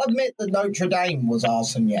they not admit that Notre Dame was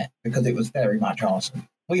arson yet? Because it was very much arson.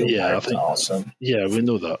 We all know it was arson. Yeah, we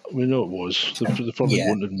know that. We know it was. They probably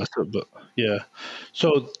won't admit it, but yeah.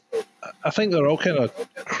 So I think they're all kind of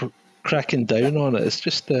cracking down on it. It's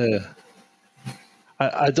just,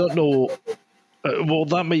 I don't know. Well,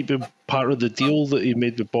 that might be part of the deal that he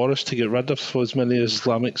made with Boris to get rid of as many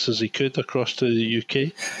Islamics as he could across to the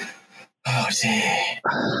UK. Oh dear!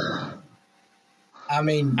 I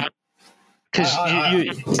mean, because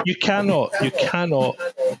you cannot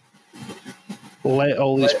let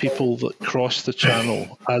all these people that cross the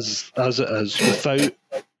channel as it is without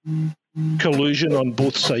collusion on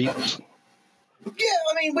both sides. Yeah,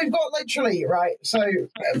 I mean, we've got literally, right, so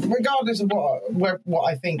regardless of what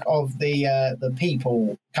I think of the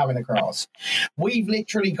people coming across, we've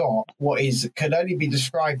literally got what could only be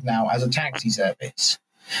described now as a taxi service,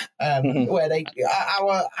 where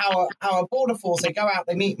our border force, they go out,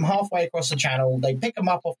 they meet them halfway across the channel, they pick them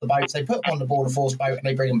up off the boats, they put them on the border force boat, and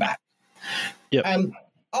they bring them back. Yep.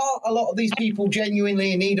 Are a lot of these people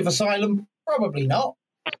genuinely in need of asylum? Probably not,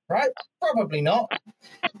 right? Probably not.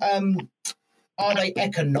 Are they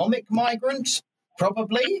economic migrants?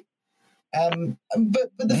 Probably. But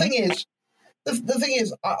the thing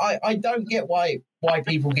is, I don't get why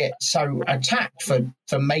people get so attacked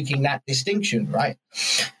for making that distinction, right?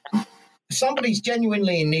 Somebody's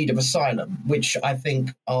genuinely in need of asylum, which I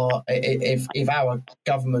think if our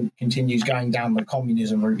government continues going down the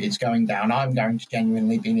communism route it's going down, I'm going to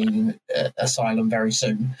genuinely be needing asylum very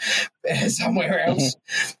soon somewhere else.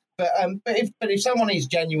 But if someone is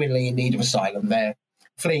genuinely in need of asylum, they're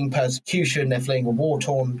fleeing persecution, they're fleeing a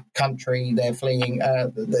war-torn country, they're fleeing,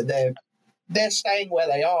 they're staying where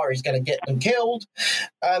they are is going to get them killed.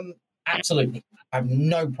 Absolutely, I have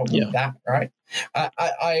no problem with that. Right?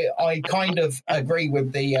 I kind of agree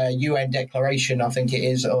with the UN declaration. I think it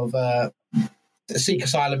is of seek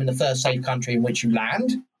asylum in the first safe country in which you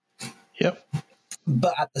land. Yep.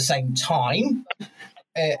 But at the same time,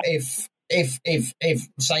 if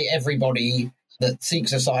say everybody that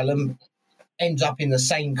seeks asylum ends up in the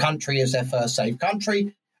same country as their first safe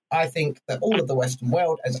country, I think that all of the Western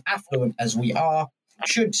world, as affluent as we are,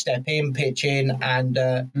 should step in, pitch in, and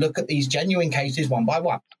look at these genuine cases one by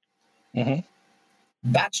one. Mm-hmm.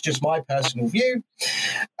 That's just my personal view.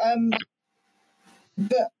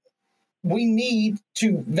 But we need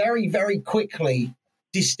to very, very quickly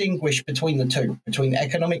distinguish between the two, between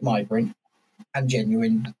economic migrant and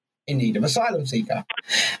genuine in need of asylum seeker.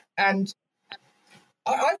 And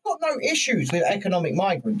I've got no issues with economic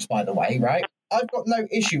migrants, by the way, right? I've got no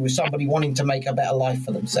issue with somebody wanting to make a better life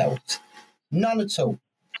for themselves. None at all.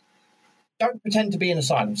 Don't pretend to be an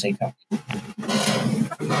asylum seeker.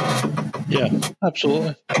 Yeah,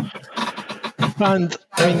 absolutely. And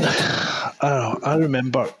I mean, I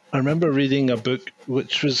remember reading a book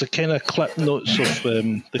which was the kind of clip notes of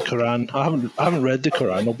the Quran. I haven't read the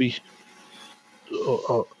Quran.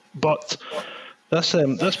 But this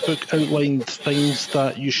book outlined things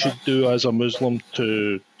that you should do as a Muslim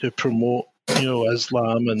to promote,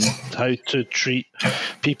 Islam and how to treat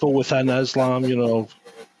people within Islam.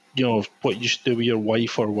 What you should do with your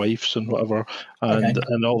wife or wives and whatever,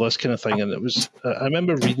 and all this kind of thing. And it was, I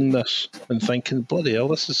remember reading this and thinking, bloody hell,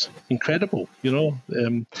 this is incredible,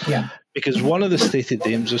 because one of the stated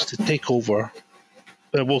aims is to take over.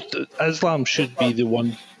 Islam should be the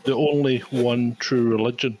only one true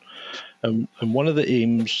religion. And one of the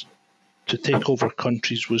aims to take over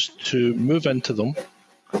countries was to move into them,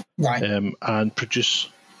 right, and produce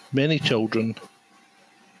many children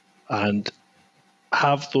and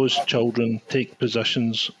have those children take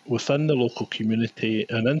positions within the local community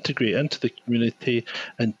and integrate into the community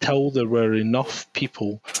until there were enough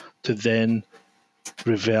people to then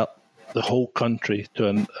revert the whole country to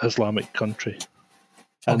an Islamic country.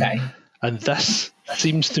 And this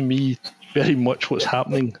seems to me very much what's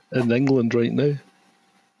happening in England right now.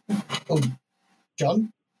 Oh,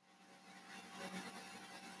 John?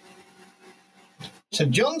 So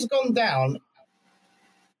John's gone down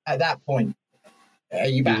at that point. Are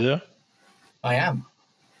you back? You there? I am.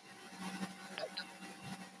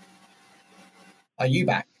 Are you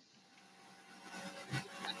back?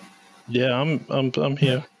 Yeah, I'm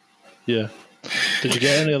here. Yeah. Did you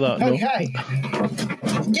get any of that? Okay.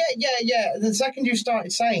 No? Yeah. The second you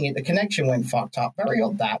started saying it, the connection went fucked up. Very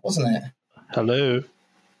odd, that, wasn't it? Hello.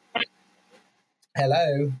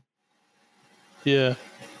 Yeah.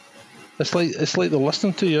 It's like they're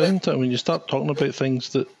listening to you, isn't it? When you start talking about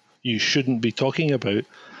things that you shouldn't be talking about,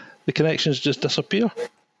 the connections just disappear.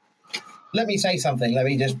 Let me say something. Let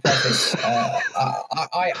me just preface.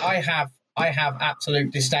 I have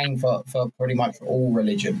absolute disdain for pretty much all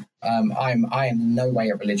religion. I am in no way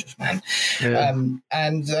a religious man, Yeah.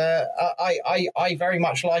 I very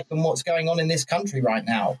much liken what's going on in this country right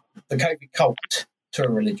now, the COVID cult, to a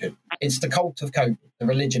religion. It's the cult of COVID, the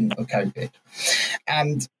religion of COVID,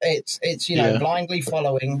 and it's blindly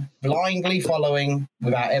following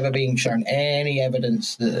without ever being shown any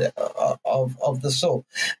evidence of the sort.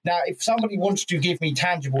 Now, if somebody wants to give me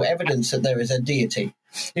tangible evidence that there is a deity,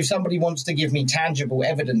 if somebody wants to give me tangible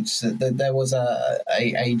evidence that there was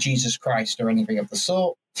a Jesus Christ or anything of the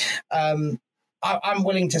sort, I'm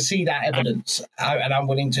willing to see that evidence, and I'm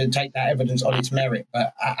willing to take that evidence on its merit.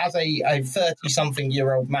 But as a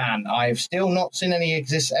 30-something-year-old man, I have still not seen any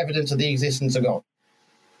evidence of the existence of God.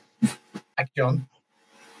 Back, John.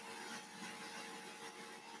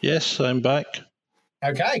 Yes, I'm back.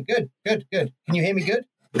 Okay, good. Can you hear me good?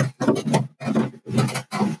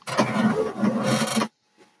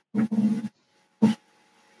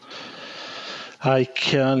 I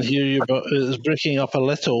can hear you, but it's breaking up a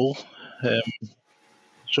little.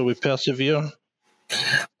 Shall we persevere?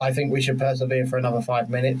 I think we should persevere for another 5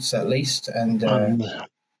 minutes at least, and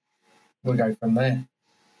we'll go from there.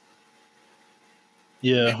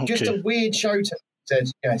 Yeah, okay. Just a weird show to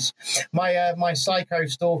says yes. My psycho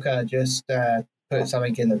stalker just put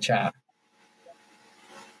something in the chat.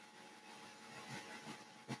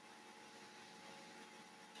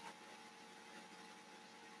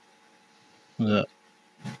 Yeah.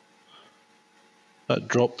 That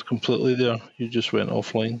dropped completely there. You just went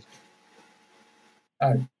offline.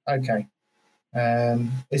 Oh, okay.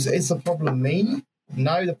 Is the problem me?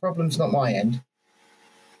 No, the problem's not my end.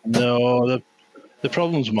 No, the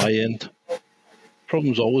problem's my end.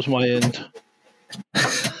 Problem's always my end.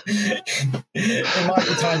 It might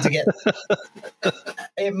be time to get.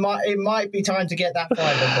 It might be time to get that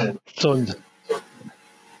fibre. So,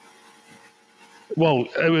 well,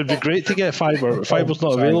 it would be great to get fibre, but fibre's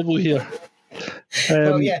not available here.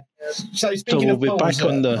 Well, yeah. So speaking we'll of be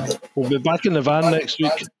polls, we'll be back in the van next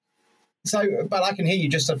week. So, but I can hear you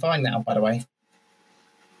just so fine now. By the way,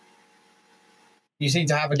 you seem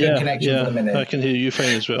to have a good connection for the minute. I can hear you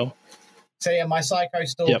fine as well. So yeah, my psycho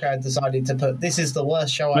stalker decided to put, "This is the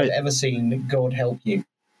worst show I've ever seen. God help you."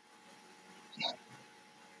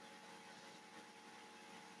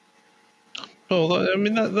 Well, I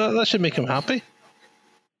mean that should make him happy.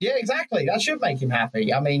 Yeah, exactly. That should make him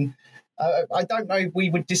happy. I mean, I don't know if we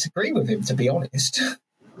would disagree with him, to be honest.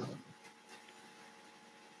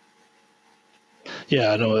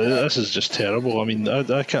 Yeah, I know. This is just terrible. I mean,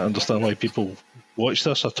 I can't understand why people watch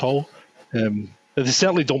this at all. They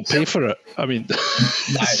certainly don't pay for it. I mean,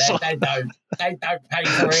 no, they don't. They don't pay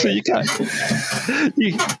for it. So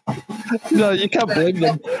you can't blame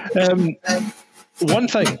them. One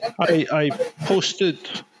thing, I posted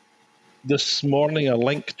this morning a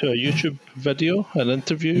link to a YouTube video, an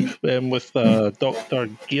interview with Dr.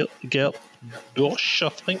 Gert Bosch, I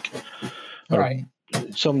think. Right.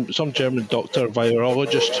 Some German doctor,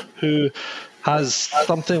 virologist, who has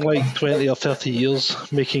something like 20 or 30 years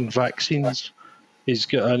making vaccines. He's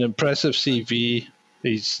got an impressive CV.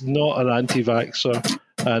 He's not an anti-vaxxer,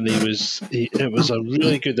 and it was a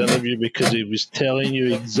really good interview because he was telling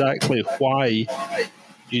you exactly why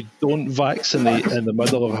you don't vaccinate in the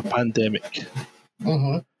middle of a pandemic.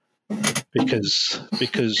 Mm-hmm.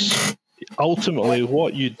 Because ultimately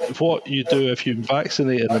what you do if you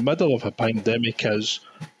vaccinate in the middle of a pandemic is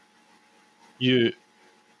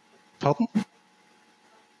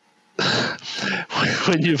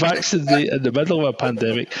when you vaccinate in the middle of a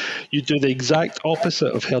pandemic, you do the exact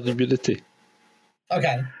opposite of herd immunity.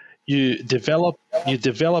 Okay. You develop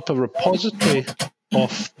a repository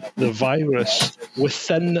of the virus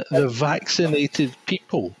within the vaccinated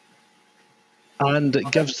people, and it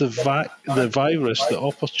gives the virus the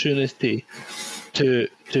opportunity to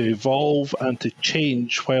evolve and to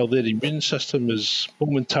change while their immune system is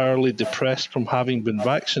momentarily depressed from having been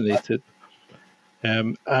vaccinated.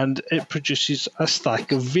 And it produces a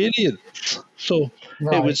stack of variants. So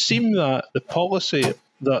It would seem that the policy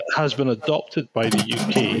that has been adopted by the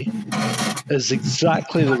UK is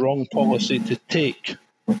exactly the wrong policy to take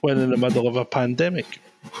when in the middle of a pandemic.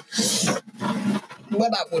 Well,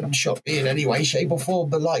 that wouldn't shock me in any way, shape, or form.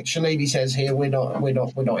 But like Shalini says here, we're not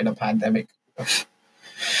in a pandemic.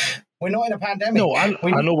 We're not in a pandemic. No,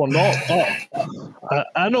 I know we're not.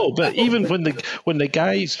 I know, but even when the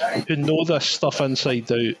guys who know this stuff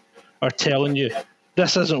inside out are telling you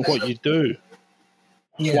this isn't what you do,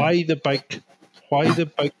 why the big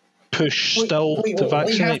push to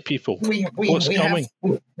vaccinate people? What's coming?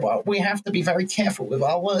 We have to be very careful with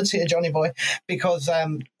our words here, Johnny boy, because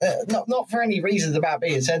not for any reasons about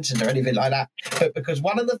being censored or anything like that, but because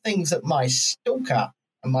one of the things that my stalker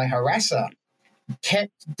and my harasser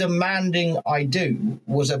kept demanding I do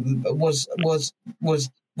was believe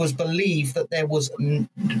that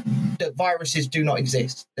that viruses do not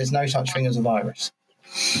exist. There's no such thing as a virus.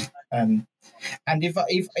 And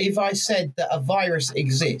if I said that a virus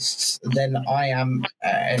exists, then I am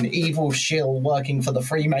an evil shill working for the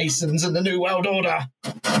Freemasons and the New World Order.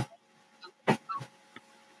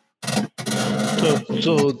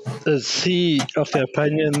 So is he of the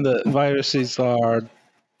opinion that viruses are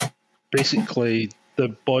basically the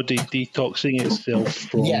body detoxing itself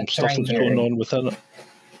from stuff that's going on within it?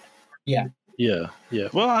 Yeah.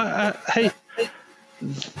 Well, hey,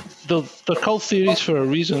 they're called theories for a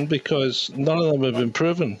reason because none of them have been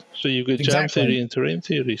proven. So you've got jam theory and terrain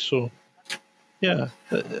theory. So, yeah,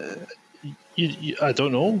 I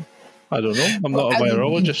don't know. I'm not a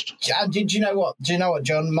virologist. Do you know what,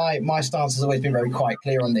 John? My stance has always been very quite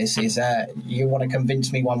clear on this. Is you want to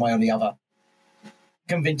convince me one way or the other?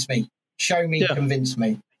 Convince me. Show me. Yeah. Convince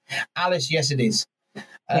me. Alice, yes, it is.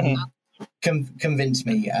 Convince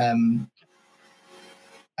me.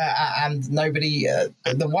 And nobody.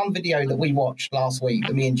 The one video that we watched last week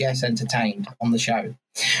that me and Jess entertained on the show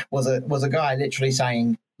was a guy literally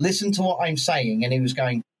saying, "Listen to what I'm saying," and he was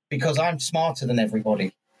going, "Because I'm smarter than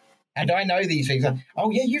everybody, and I know these things."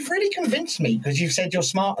 Oh yeah, you've really convinced me because you've said you're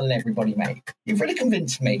smarter than everybody, mate. You've really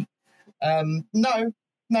convinced me. No,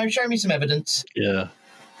 show me some evidence. Yeah.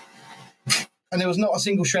 And there was not a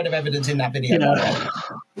single shred of evidence in that video. Yeah.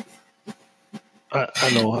 I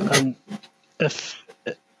know. And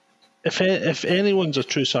if anyone's a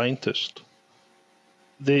true scientist,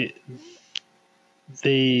 they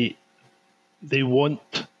want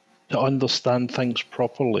to understand things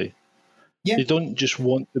properly. Yeah. They don't just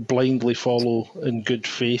want to blindly follow in good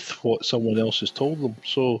faith what someone else has told them.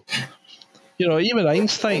 So, even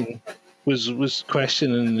Einstein was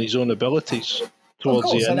questioning his own abilities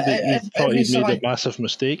towards the end. He thought he'd made a massive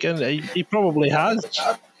mistake, and he probably has.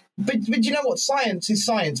 But you know what? Science is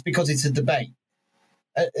science because it's a debate.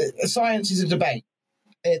 Science is a debate.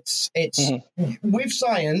 It's with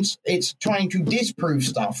science, it's trying to disprove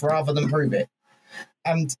stuff rather than prove it.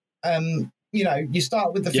 And you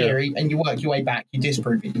start with the theory and you work your way back. You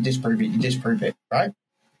disprove it, right?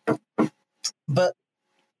 But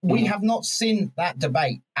we have not seen that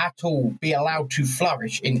debate at all be allowed to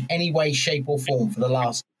flourish in any way, shape, or form for the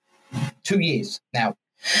last 2 years now.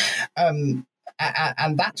 And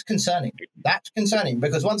that's concerning. That's concerning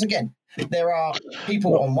because, once again, there are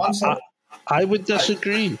people on one side. I would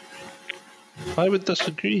disagree. I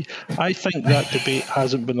think that debate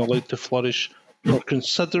hasn't been allowed to flourish for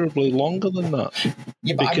considerably longer than that.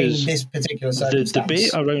 Yeah, but because this particular circumstance. The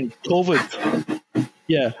debate around COVID...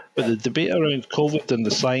 Yeah, but the debate around COVID and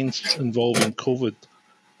the science involving COVID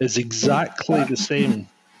is exactly the same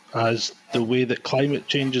as the way that climate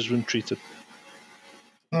change has been treated.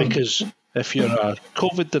 Because if you're a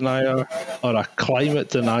COVID denier or a climate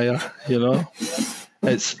denier,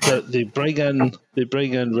 it's that they bring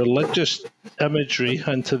in religious imagery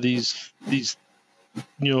into these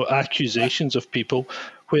accusations of people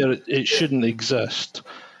where it shouldn't exist.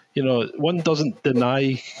 One doesn't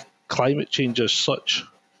deny climate change as such,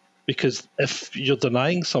 because if you're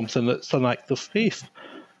denying something, it's an act of faith.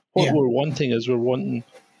 What we're wanting is the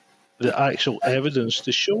actual evidence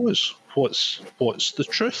to show us what's the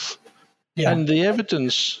truth. Yeah. And the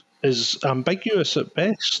evidence is ambiguous at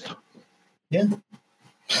best. Yeah.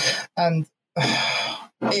 And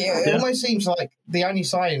it almost seems like the only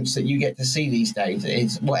science that you get to see these days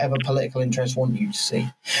is whatever political interests want you to see,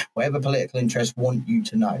 whatever political interests want you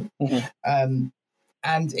to know. Mm-hmm.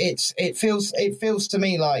 And it feels to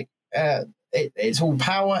me like it's all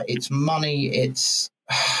power, it's money, it's.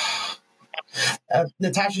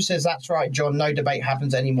 Natasha says that's right, John. No debate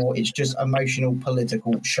happens anymore. It's just emotional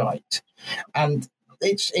political shite, and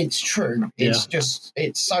it's true. It's just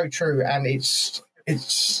it's so true, and it's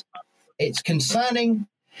concerning,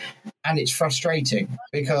 and it's frustrating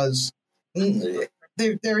because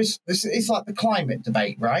there is. It's like the climate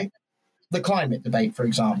debate, right? The climate debate, for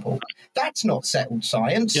example, that's not settled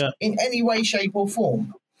science in any way, shape, or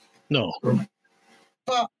form. No.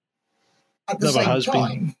 But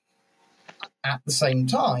At the same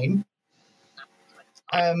time,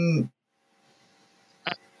 I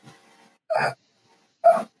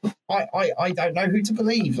don't know who to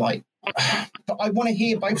believe. Like, but I want to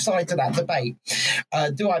hear both sides of that debate.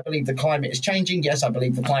 Do I believe the climate is changing? Yes, I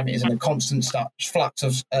believe the climate is in a constant state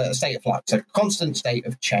of flux, a constant state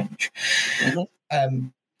of change.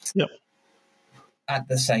 Yep. At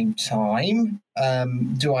the same time,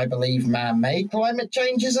 do I believe man-made climate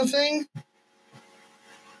change is a thing?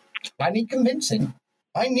 I need convincing,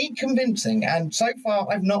 and so far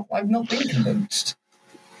I've not been convinced.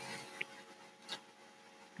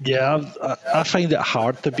 Yeah, I find it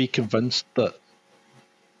hard to be convinced that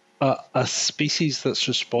a species that's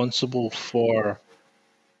responsible for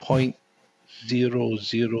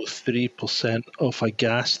 0.003% of a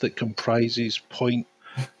gas that comprises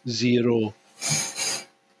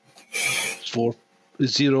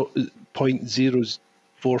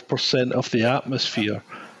 0.04% of the atmosphere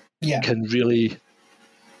can really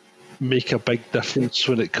make a big difference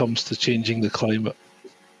when it comes to changing the climate.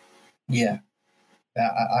 Yeah.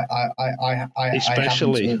 I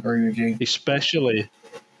especially happen to agree with you. Especially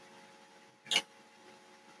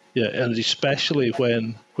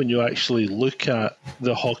when you actually look at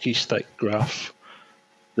the hockey stick graph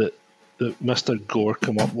that Mr. Gore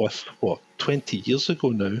came up with, 20 years ago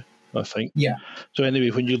now, I think. Yeah. So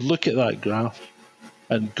anyway, when you look at that graph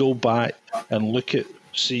and go back and look at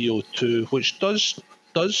CO2, which does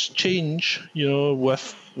change,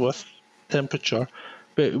 with temperature,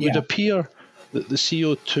 but it would appear that the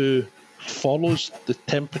CO2 follows the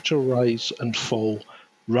temperature rise and fall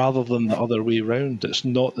rather than the other way around. It's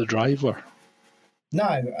not the driver.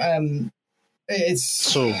 No, it's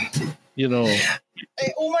so it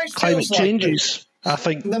almost climate feels changes. Like I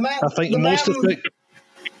think most of it.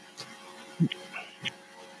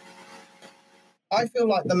 I feel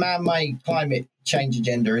like the man-made climate change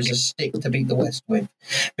agenda is a stick to beat the West with,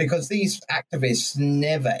 because these activists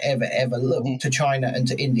never, ever, ever look to China and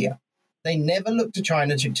to India. They never look to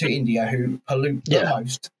China to India, who pollute the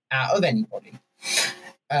most out of anybody.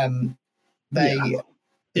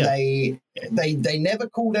 They never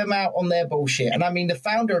call them out on their bullshit. And I mean, the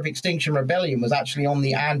founder of Extinction Rebellion was actually on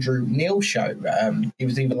the Andrew Neil show. It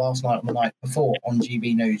was either last night or the night before on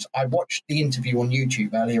GB News. I watched the interview on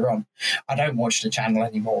YouTube earlier on. I don't watch the channel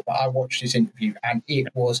anymore, but I watched this interview, and it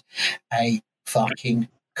was a fucking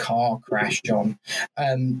car crash, John.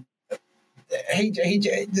 The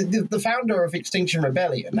founder of Extinction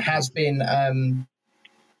Rebellion has been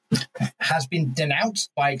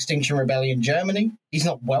denounced by Extinction Rebellion Germany. He's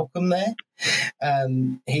not welcome there.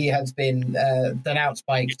 He has been denounced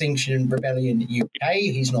by Extinction Rebellion UK.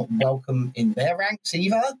 He's not welcome in their ranks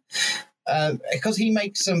either, because he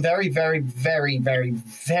makes some very, very, very, very,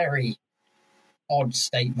 very odd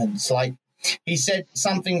statements. Like, he said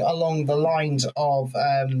something along the lines of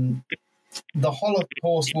the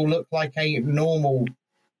Holocaust will look like a normal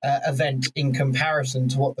event in comparison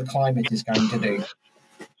to what the climate is going to do.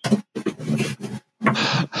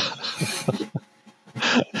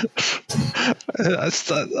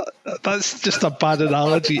 That's just a bad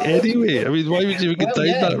analogy anyway. I mean, why would you go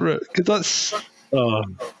down that route? Because that's I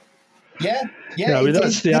mean,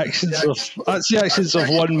 that's the actions of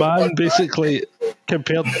one man, basically,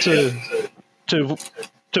 compared to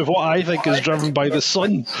what I think is driven by the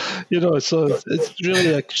sun. So it's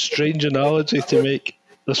really a strange analogy to make,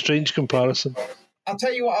 a strange comparison. I'll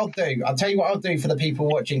tell you what I'll do. For the people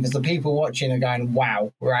watching, because the people watching are going,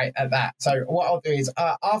 wow, right, at that. So what I'll do is,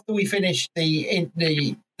 after we finish the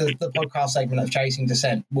podcast segment of Chasing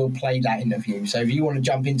Dissent, we'll play that interview. So if you want to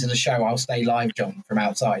jump into the show, I'll stay live, John, from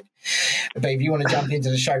outside. But if you want to jump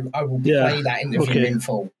into the show, I will play that interview in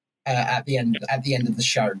full at the end of the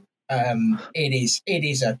show. It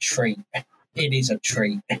is a treat. It is a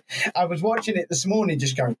treat. I was watching it this morning,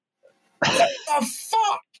 just going, what the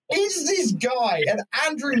fuck is this guy? And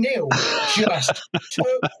Andrew Neil just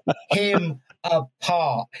took him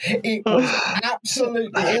apart. It was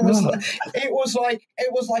absolutely. It was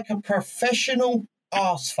like a professional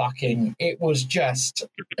ass fucking. It was.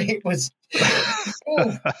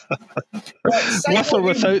 With or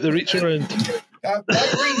without the reach around. No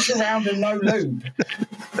reach around and no lube.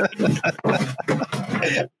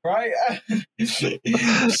 Right? Say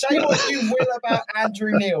what you will about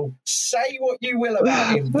Andrew Neil. Say what you will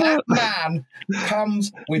about him. That man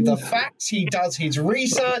comes with the facts. He does his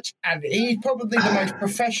research, and he's probably the most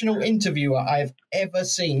professional interviewer I've ever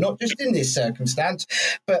seen. Not just in this circumstance,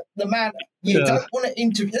 but the man you don't want to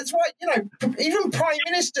interview. That's why, even prime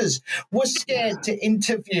ministers were scared to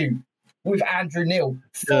interview with Andrew Neil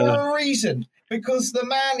for a reason. Because the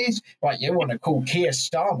man is, right, you want to call Keir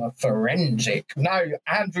Starmer forensic. No,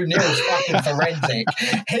 Andrew Neil's fucking forensic.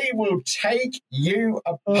 He will take you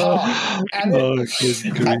apart. And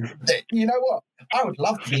you know what? I would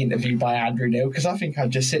love to be interviewed by Andrew Neil because I think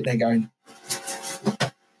I'd just sit there going,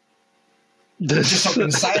 just not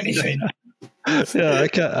going to say anything. Yeah, I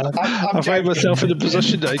can't. I find myself in a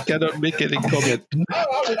position that I cannot make any comment. No,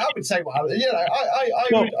 I would say what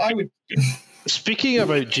I would. Speaking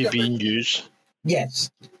about GB News,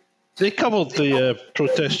 yes, they covered the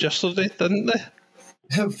protest yesterday, didn't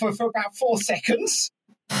they? For about 4 seconds.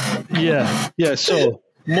 Yeah. So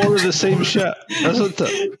more of the same shit, isn't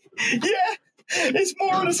it? Yeah. It's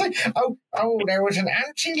more of the same. Oh, there was an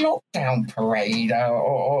anti-lockdown parade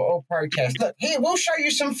or protest. Look, here, we'll show you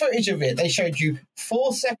some footage of it. They showed you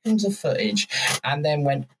 4 seconds of footage and then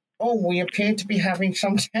went, oh, we appear to be having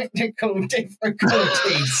some technical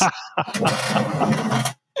difficulties.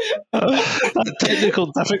 That technical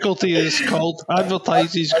difficulty is called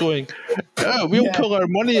advertisers going, oh, we'll pull our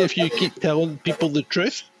money if you keep telling people the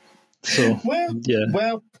truth. So, well,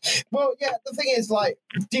 the thing is, like,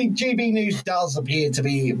 GB News does appear to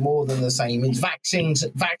be more than the same. It's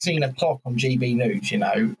vaccine o'clock on GB News, you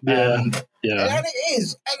know. And it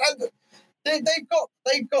is. And they've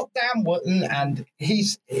got Dan Wootton, and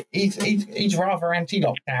he's rather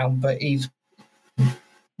anti-lockdown, but he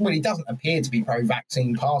doesn't appear to be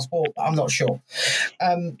pro-vaccine passport. I'm not sure.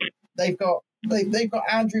 They've got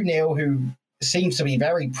Andrew Neil, who seems to be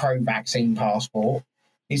very pro-vaccine passport.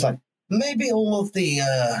 He's like, maybe all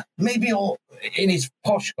in his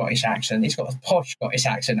posh Scottish accent. He's got a posh Scottish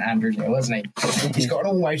accent, Andrew Neil, hasn't he? He's got an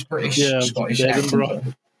almost British Scottish Edinburgh.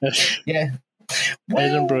 accent. Yeah. Well,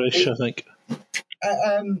 Edinburgh-ish, I think.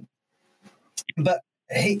 But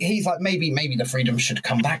he's like, maybe the freedom should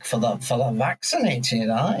come back for the vaccinated,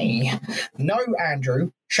 eh? No,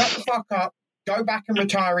 Andrew, shut the fuck up. Go back and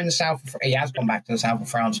retire in the south of... He has gone back to the south of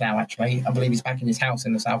France now, actually. I believe he's back in his house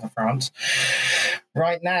in the south of France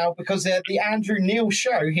right now because the Andrew Neil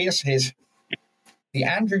show, here's his... The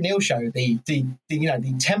Andrew Neil show, the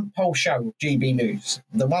tentpole show of GB News,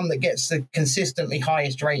 the one that gets the consistently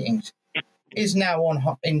highest ratings, is now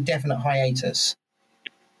on indefinite hiatus.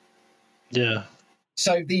 Yeah.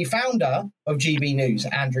 So the founder of GB News,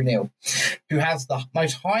 Andrew Neil, who has the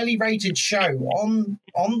most highly rated show on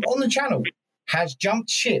the channel, has jumped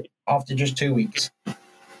ship after just 2 weeks.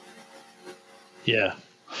 Yeah.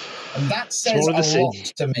 And that says a lot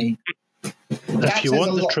to me. If you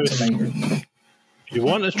want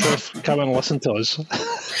the truth, come and listen to us.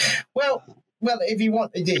 Well, if you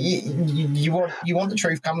want you want the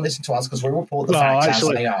truth, come and listen to us because we report the facts as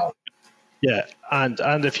they are. Yeah,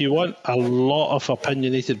 and if you want a lot of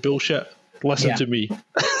opinionated bullshit, listen to me.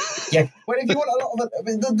 Yeah, well, if you want a lot of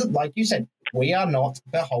it, like you said, we are not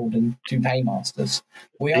beholden to paymasters.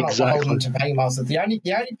 We are not beholden to paymasters. The only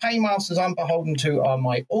paymasters I'm beholden to are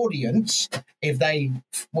my audience, if they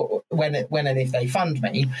when and if they fund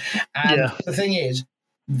me. And the thing is,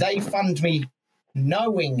 they fund me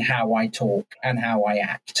knowing how I talk and how I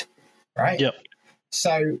act, right? Yep.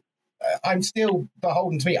 So I'm still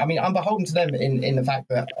beholden to me. I mean, I'm beholden to them in the fact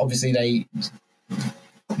that obviously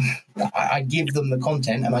I give them the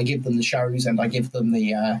content and I give them the shows and I give them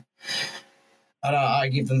the I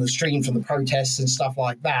give them the stream from the protests and stuff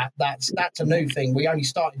like that. That's a new thing. We only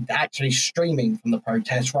started actually streaming from the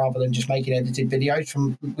protests rather than just making edited videos.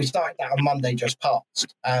 We started that on Monday just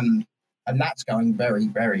past, and that's going very,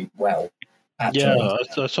 very well. Actually.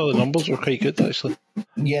 Yeah, I saw the numbers were quite good actually.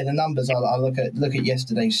 Yeah, the numbers. I'll look at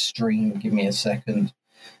yesterday's stream. Give me a second.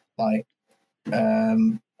 Like,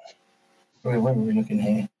 where were we looking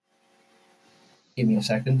here? Give me a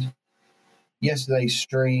second. Yesterday's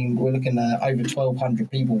stream, we're looking at over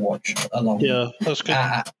 1,200 people watch along. Yeah, that's good.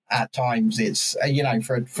 At times, it's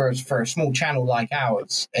for a small channel like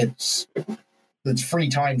ours, it's 3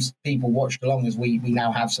 times people watched along as we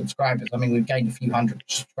now have subscribers. I mean, we've gained a few hundred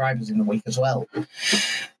subscribers in the week as well.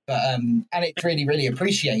 But and it's really, really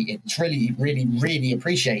appreciated. It's really, really, really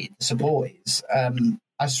appreciated. The support is.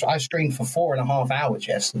 I streamed for 4.5 hours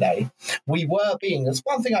yesterday. We were being. That's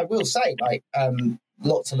one thing I will say. Like.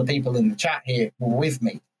 Lots of the people in the chat here were with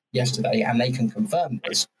me yesterday, and they can confirm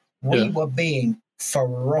this. We were being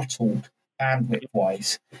throttled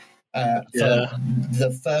bandwidth-wise for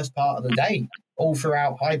the first part of the day, all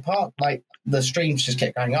throughout Hyde Park. Like, the streams just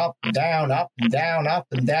kept going up and down, up and down, up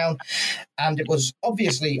and down. And it was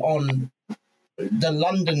obviously on the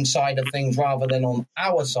London side of things rather than on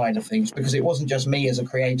our side of things, because it wasn't just me as a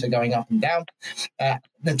creator going up and down.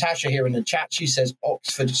 Natasha here in the chat, she says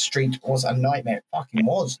Oxford Street was a nightmare. It fucking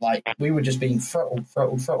was. Like, we were just being throttled.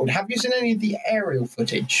 Have you seen any of the aerial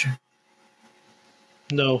footage?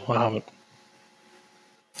 No, I haven't.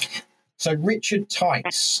 So Richard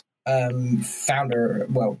Tice, leader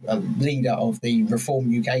of the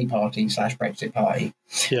Reform UK Party / Brexit Party,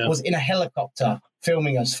 was in a helicopter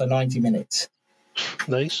filming us for 90 minutes.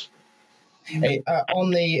 Nice.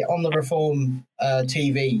 On the Reform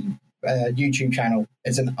TV YouTube channel,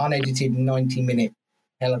 there's an unedited 90-minute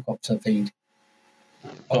helicopter feed.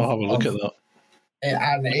 I'll have a look at that.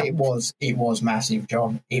 And it was massive,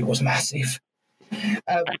 John. It was massive.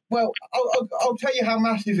 Well, I'll tell you how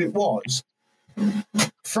massive it was.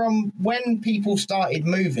 From when people started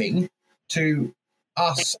moving to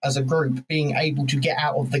us as a group being able to get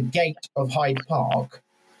out of the gate of Hyde Park,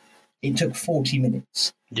 it took 40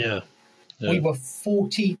 minutes. Yeah. We were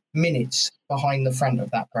 40 minutes behind the front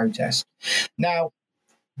of that protest. Now,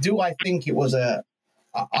 do I think it was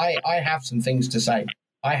I have some things to say.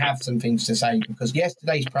 Because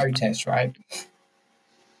yesterday's protest, right?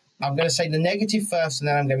 I'm going to say the negative first, and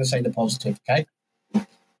then I'm going to say the positive, okay?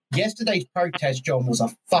 Yesterday's protest, John, was a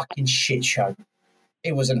fucking shit show.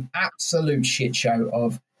 It was an absolute shit show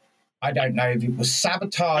of, I don't know if it was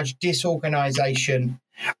sabotage, disorganization.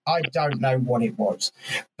 I don't know what it was.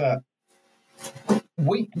 But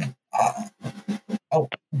we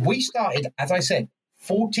started, as I said,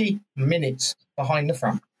 40 minutes behind the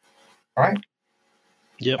front, right?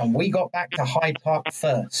 Yep. And we got back to Hyde Park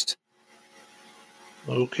first.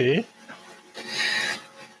 Okay.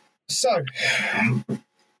 So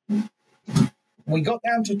we got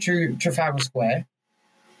down to Trafalgar Square,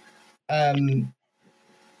 and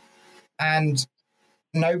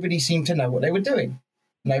nobody seemed to know what they were doing.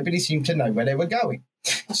 Nobody seemed to know where they were going.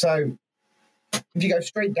 So if you go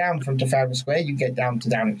straight down from Trafalgar Square, you get down to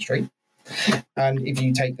Downing Street. And if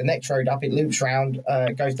you take the next road up, it loops round,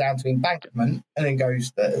 goes down to Embankment, and then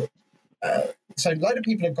goes... so a load of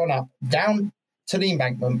people have gone up, down to the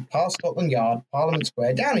Embankment, past Scotland Yard, Parliament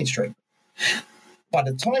Square, Downing Street. By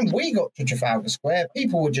the time we got to Trafalgar Square,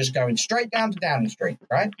 people were just going straight down to Downing Street,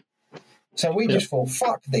 right? So we just thought,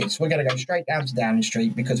 fuck this, we're going to go straight down to Downing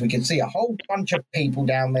Street, because we could see a whole bunch of people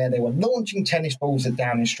down there. They were launching tennis balls at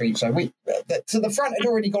Downing Street. So the front had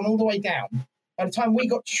already gone all the way down. By the time we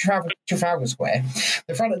got to Trafalgar Square,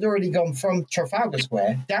 the front had already gone from Trafalgar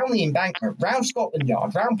Square, down the Embankment, round Scotland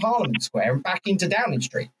Yard, round Parliament Square, and back into Downing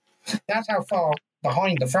Street. That's how far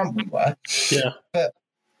behind the front we were. Yeah. But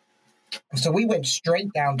so we went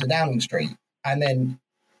straight down to Downing Street, and then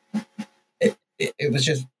it was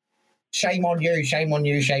just shame on you, shame on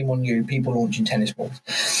you, shame on you, people launching tennis balls.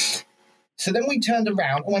 So then we turned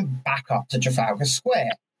around and went back up to Trafalgar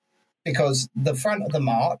Square, because the front of the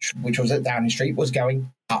march, which was at Downing Street, was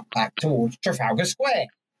going up back towards Trafalgar Square.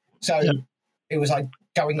 So it was like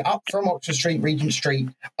going up from Oxford Street, Regent Street,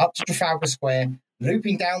 up to Trafalgar Square,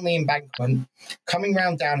 looping down the Embankment, coming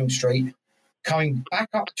round Downing Street, coming back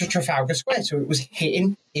up to Trafalgar Square. So it was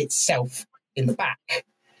hitting itself in the back.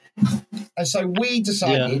 And so we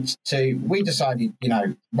decided, you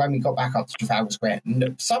know, when we got back up to Trafalgar Square,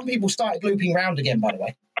 some people started looping round again, by the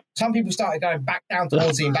way. Some people started going back down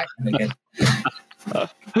towards the Embankment again.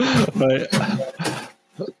 Right.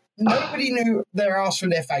 Nobody knew their ass from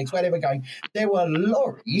their face where they were going. There were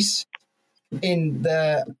lorries in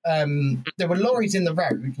the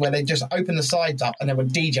road where they just opened the sides up, and there were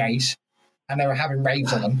DJs and they were having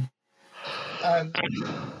raves on them.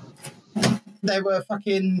 They were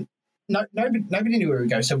fucking nobody knew where we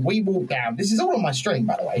would go. So we walked down. This is all on my stream,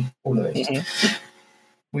 by the way. All of this. Mm-hmm.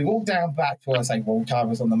 We walked down back to, I say walked, I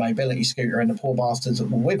was on the mobility scooter, and the poor bastards that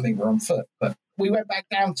were with me were on foot. But we went back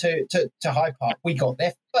down to Hyde Park. We got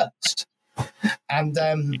there first. And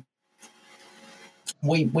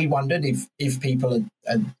we wondered if people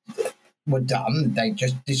were done. They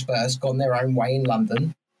just dispersed, gone their own way in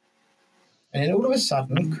London. And then all of a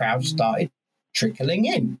sudden, crowds started trickling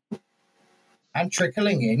in. And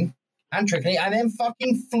trickling in, and trickling, and then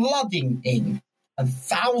fucking flooding in. And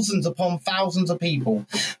thousands upon thousands of people.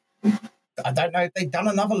 I don't know if they'd done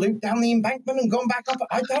another loop down the Embankment and gone back up.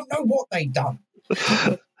 I don't know what they'd done.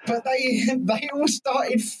 But they all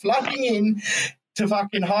started flooding in to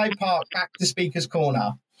fucking Hyde Park, back to Speaker's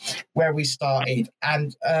Corner, where we started.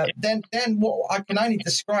 And then what I can only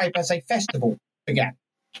describe as a festival began.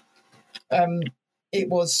 It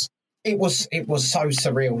was so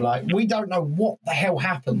surreal. Like, we don't know what the hell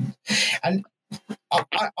happened. And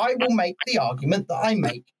I will make the argument that I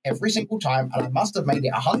make every single time, and I must have made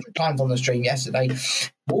it 100 times on the stream yesterday,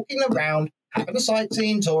 walking around having a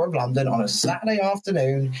sightseeing tour of London on a Saturday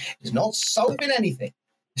afternoon is not solving anything.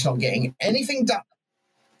 It's not getting anything done.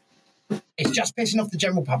 It's just pissing off the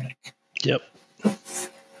general public. Yep.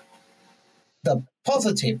 The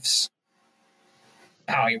positives.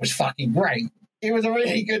 Oh, it was fucking great. It was a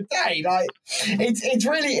really good day. Like,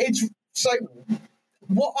 it's so.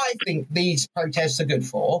 What I think these protests are good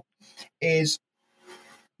for is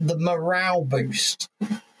the morale boost.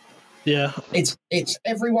 Yeah. It's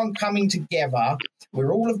everyone coming together.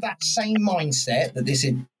 We're all of that same mindset that this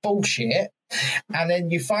is bullshit. And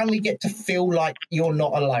then you finally get to feel like you're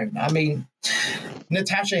not alone. I mean,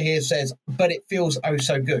 Natasha here says, but it feels oh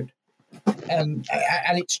so good. And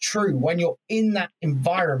it's true. When you're in that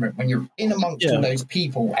environment, when you're in amongst all those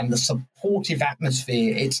people and the supportive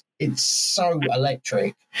atmosphere, it's so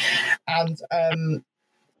electric. And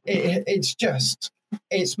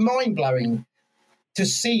it's mind-blowing to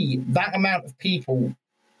see that amount of people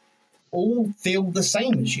all feel the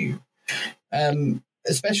same as you,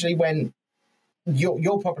 especially when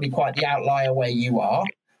you're probably quite the outlier where you are.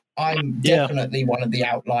 I'm definitely one of the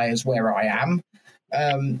outliers where I am.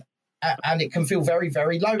 And it can feel very,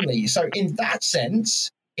 very lonely. So in that sense,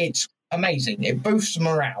 it's amazing. It boosts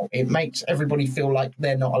morale. It makes everybody feel like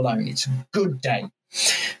they're not alone. It's a good day.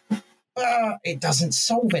 But it doesn't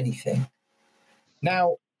solve anything.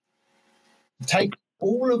 Now, take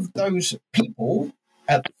all of those people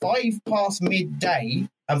at 5 past midday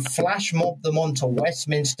and flash mob them onto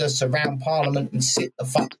Westminster, surround Parliament and sit the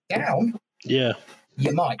fuck down. Yeah.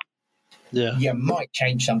 You might. Yeah. You might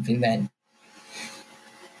change something then.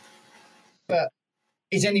 But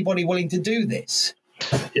is anybody willing to do this?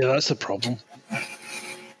 Yeah, that's the problem.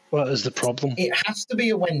 What is the problem? It has to be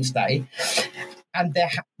a Wednesday. And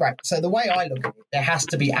right. So the way I look at it, there has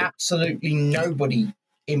to be absolutely nobody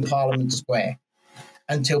in Parliament Square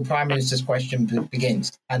until Prime Minister's question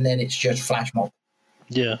begins. And then it's just flash mob.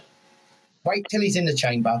 Yeah. Wait till he's in the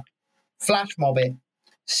chamber. Flash mob it.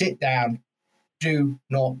 Sit down. Do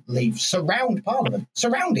not leave. Surround Parliament.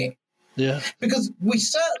 Surround it. Yeah. Because we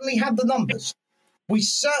certainly had the numbers. We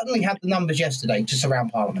certainly had the numbers yesterday to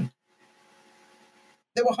surround Parliament.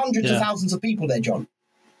 There were hundreds of thousands of people there, John.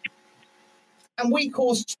 And we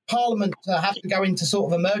caused Parliament to have to go into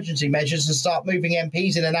sort of emergency measures and start moving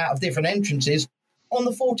MPs in and out of different entrances on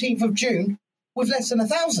the 14th of June with less than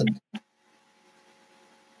 1,000.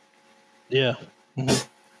 Yeah. Mm-hmm.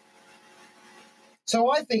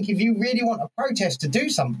 So I think if you really want a protest to do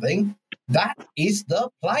something, that is the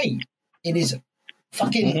play. It is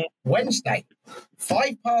fucking Wednesday,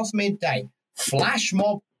 5 past midday, flash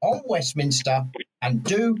mob on Westminster, and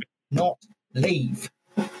do not leave.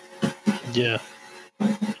 Yeah.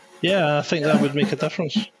 Yeah, I think that would make a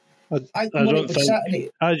difference. I don't think.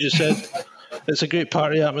 Certainly. I just said it's a great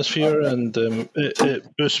party atmosphere, and it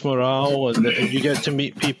boosts morale, and you get to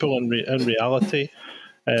meet people in reality.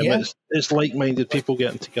 It's like-minded people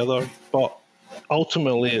getting together, but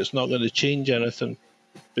ultimately it's not going to change anything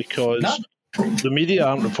because the media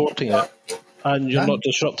aren't reporting it, and you're not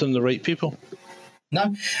disrupting the right people.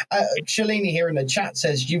 No. Shalini here in the chat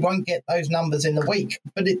says you won't get those numbers in the week,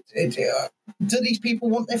 but do these people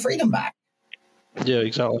want their freedom back? Yeah,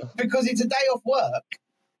 exactly. Because it's a day off work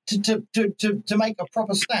to make a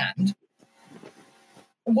proper stand.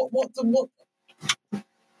 What?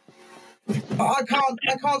 I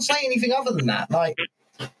can't say anything other than that. Like,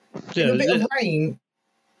 a bit of rain.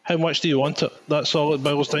 How much do you want it? That's all it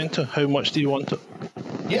boils down to. How much do you want it?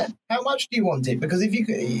 Yeah, how much do you want it? Because if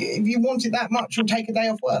you want it that much, you'll take a day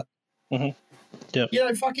off work. Mm-hmm. Yeah. You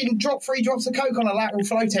know, fucking drop 3 drops of Coke on a lateral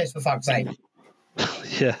flow test, for fuck's sake.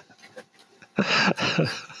 Yeah.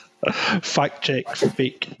 Fact check,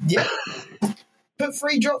 fake. Yeah. Put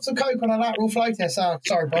 3 drops of Coke on a lateral flow test. Oh,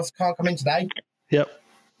 sorry, boss, can't come in today. Yep.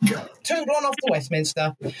 Toot on off to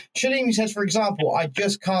Westminster. Shalini says, for example, I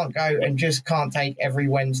just can't go and just can't take every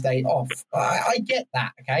Wednesday off. I get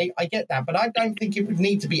that, okay? I get that. But I don't think it would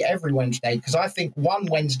need to be every Wednesday, because I think one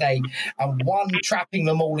Wednesday and one trapping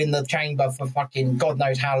them all in the chamber for fucking God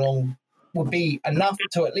knows how long would be enough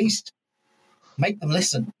to at least make them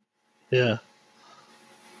listen. Yeah.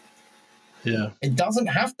 Yeah. It doesn't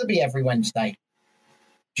have to be every Wednesday.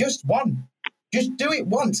 Just one. Just do it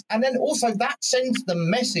once. And then also that sends the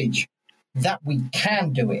message that we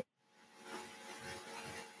can do it.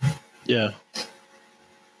 Yeah.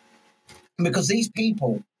 Because these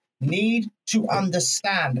people need to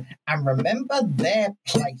understand and remember their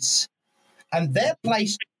place. And their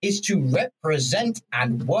place is to represent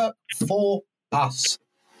and work for us.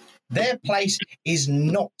 Their place is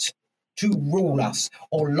not to rule us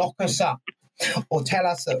or lock us up or tell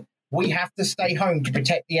us that we have to stay home to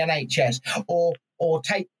protect the NHS or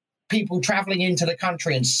take people travelling into the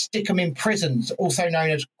country and stick them in prisons, also known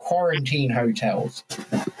as quarantine hotels.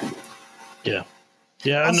 Yeah.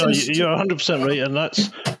 Yeah, no, you're 100% right, and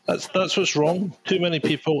that's what's wrong. Too many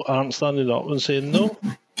people aren't standing up and saying, no,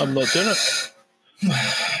 I'm not doing it.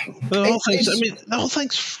 The whole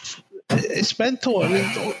thing's it's mental. I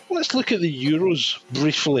mean, let's look at the Euros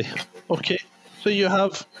briefly. Okay, so you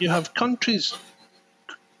have countries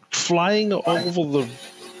flying all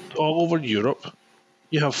over Europe.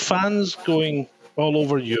 You have fans going all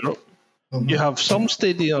over Europe. Mm-hmm. You have some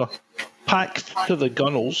stadia packed to the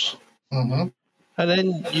gunnels. Mm-hmm. And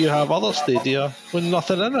then you have other stadia with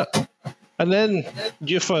nothing in it. And then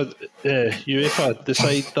UEFA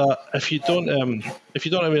decide that if you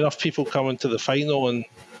don't have enough people coming to the final in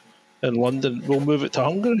London, we'll move it to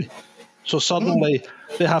Hungary. So suddenly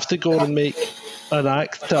they have to go and make an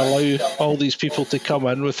act to allow all these people to come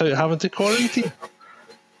in without having to quarantine.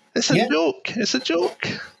 It's a joke. It's a joke.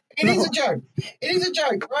 It is a joke. It is a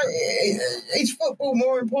joke, right? Is football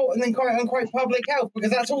more important than quote-unquote public health?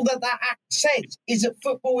 Because that's all that act says, is that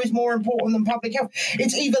football is more important than public health.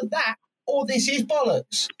 It's either that or this is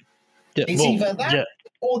bollocks. Yeah, it's either that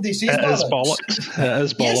or this is bollocks. Is bollocks. It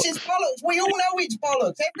is bollocks. Yes, it's bollocks. We all know it's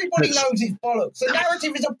bollocks. Everybody knows it's bollocks. The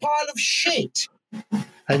narrative is a pile of shit.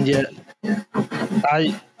 And yet,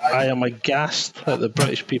 I am aghast at the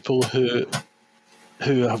British people who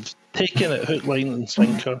have taken it hook, line and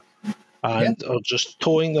sinker and are just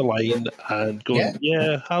towing the line and going,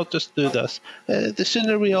 I'll just do this. The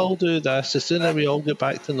sooner we all do this, the sooner we all get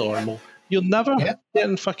back to normal. You'll never get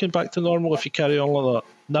fucking back to normal if you carry on like that.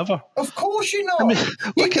 Never. Of course you're not. I mean,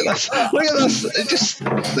 look at this. Look at this. It just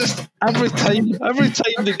every time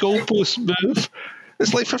the goalposts move,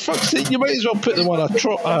 it's like, for fuck's sake, you might as well put them on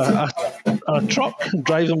a truck and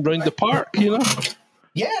drive them round the park, you know?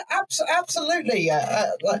 Yeah, absolutely.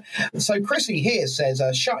 So Chrissy here says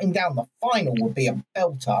shutting down the final would be a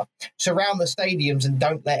belter. Surround the stadiums and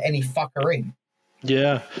don't let any fucker in.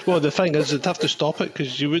 Yeah. Well, the thing is, they'd have to stop it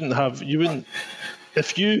because you wouldn't,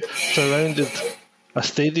 if you surrounded a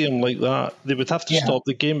stadium like that, they would have to stop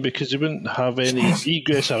the game because they wouldn't have any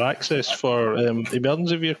egress or access for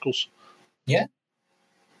emergency vehicles. Yeah.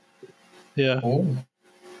 Yeah. Ooh.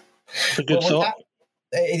 It's a good thought.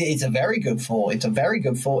 It's a very good thought. It's a very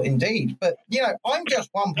good thought indeed. But, you know, I'm just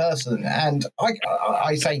one person, and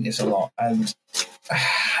I say this a lot. And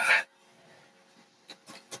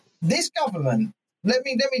this government, let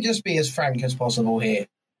me just be as frank as possible here.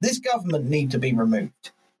 This government need to be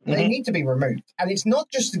removed. They need to be removed. And it's not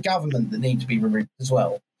just the government that need to be removed as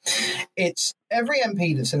well. It's every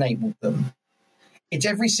MP that's enabled them. It's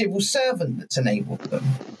every civil servant that's enabled them.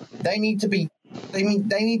 They need to be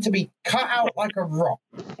cut out like a rock,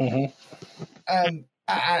 and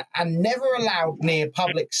never allowed near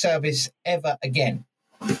public service ever again.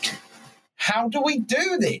 How do we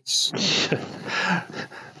do this?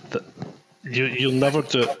 You'll never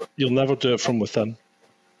do it. You'll never do it from within.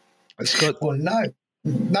 It's good. Well, no,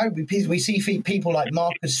 because we see people like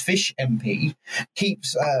Marcus Fish MP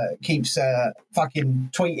keeps fucking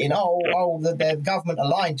tweeting, the government are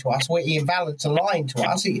lying to us, Whitty and Valance are lying to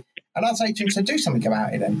us. And I'd say to him, so do something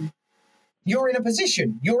about it then. You're in a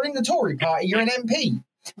position. You're in the Tory party. You're an MP.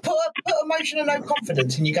 Put a motion of no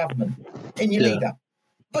confidence in your government, in your leader.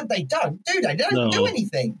 But they don't, do they? They don't do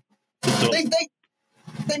anything.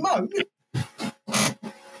 They moan.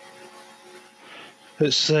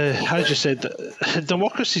 It's, as you said,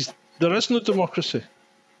 democracies. There is no democracy.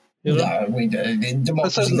 You know? No,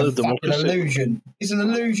 democracy is a fucking illusion. It's an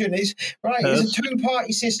illusion. It's a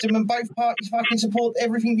two-party system, and both parties fucking support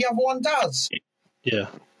everything the other one does. Yeah,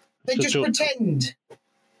 they just pretend.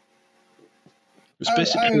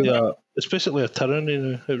 It's basically a tyranny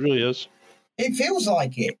now. It really is. It feels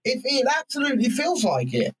like it. It absolutely feels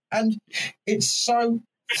like it, and it's so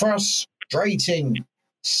frustrating.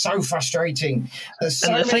 So frustrating. There's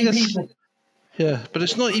so many people. Yeah, but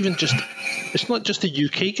it's not just the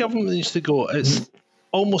UK government that needs to go. It's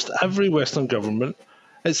almost every Western government.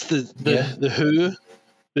 It's the WHO,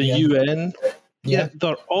 the UN. Yeah,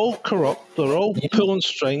 they're all corrupt. They're all pulling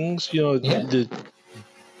strings. You know, the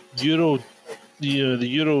Euro. The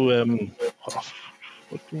Euro.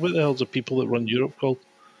 What the hell's the people that run Europe called?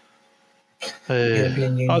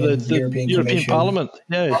 European Union, the European Parliament.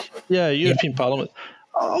 Yeah, European Parliament.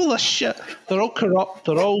 All this shit. They're all corrupt.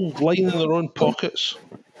 They're all lining their own pockets.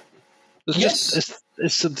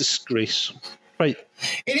 It's a disgrace. Right.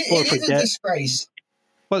 It is a disgrace.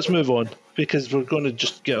 Let's move on because we're going to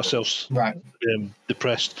just get ourselves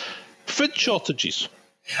depressed. Food shortages.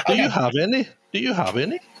 Do you have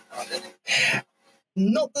any?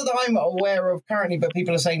 Not that I'm aware of currently, but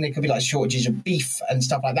people are saying there could be like shortages of beef and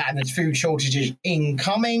stuff like that, and there's food shortages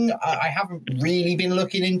incoming. I haven't really been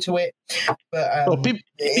looking into it, but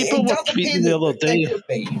people were tweeting the other day.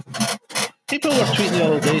 People were tweeting the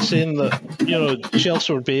other day saying that shelves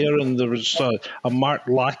were bare and there was a marked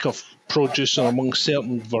lack of produce among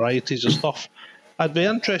certain varieties of stuff. I'd be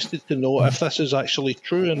interested to know if this is actually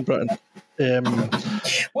true in Britain.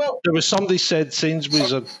 Well, there was somebody said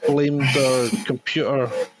Sainsbury's had blamed their computer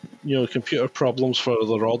problems for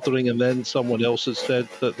their ordering, and then someone else had said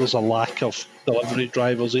that there's a lack of delivery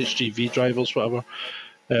drivers, HGV drivers, whatever.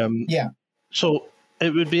 So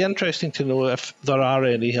it would be interesting to know if there are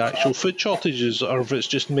any actual food shortages or if it's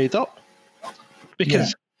just made up,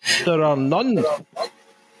 because there are none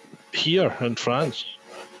here in France.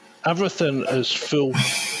 Everything is full.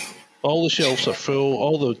 All the shelves are full.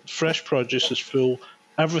 All the fresh produce is full.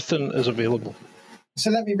 Everything is available. So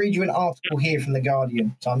let me read you an article here from The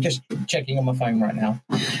Guardian. So I'm just checking on my phone right now.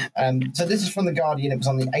 So this is from The Guardian. It was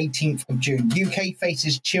on the 18th of June. UK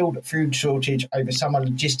faces chilled food shortage over summer,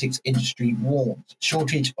 logistics industry warns.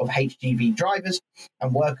 Shortage of HGV drivers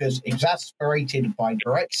and workers exasperated by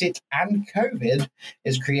Brexit and COVID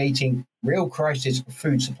is creating real crisis for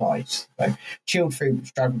food supplies. So chilled food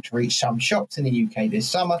struggled to reach some shops in the UK this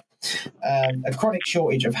summer. A chronic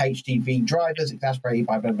shortage of HGV drivers, exasperated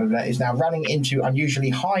by blah, blah, blah, is now running into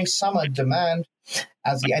unusually high summer demand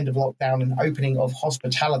as the end of lockdown and opening of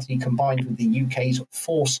hospitality combined with the UK's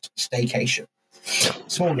forced staycation.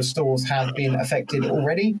 Smaller stores have been affected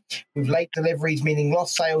already, with late deliveries meaning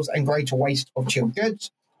lost sales and greater waste of chilled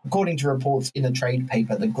goods, according to reports in the trade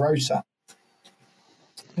paper The Grocer.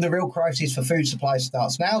 The real crisis for food supplies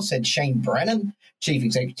starts now, said Shane Brennan, Chief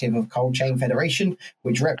Executive of Cold Chain Federation,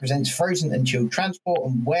 which represents frozen and chilled transport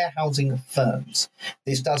and warehousing firms.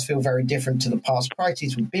 This does feel very different to the past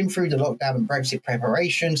crises we've been through, the lockdown and Brexit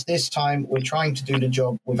preparations. This time, we're trying to do the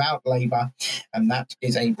job without labour, and that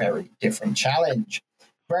is a very different challenge.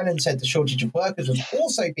 Brennan said the shortage of workers was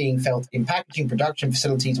also being felt in packaging, production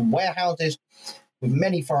facilities and warehouses, with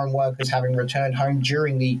many foreign workers having returned home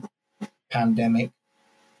during the pandemic.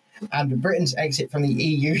 And Britain's exit from the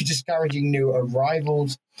EU discouraging new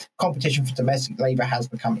arrivals. Competition for domestic labour has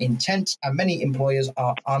become intense and many employers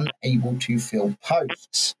are unable to fill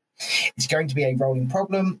posts. It's going to be a rolling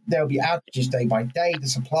problem. There will be outages day by day. The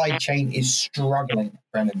supply chain is struggling,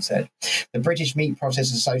 Brennan said. The British Meat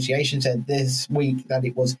Processors Association said this week that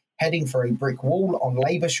it was heading for a brick wall on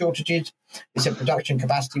labour shortages. They said production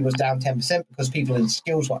capacity was down 10% because people in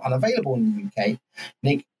skills were unavailable in the UK.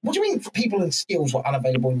 Nick, what do you mean people in skills were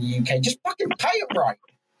unavailable in the UK? Just fucking pay them right.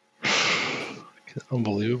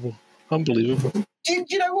 Unbelievable. Do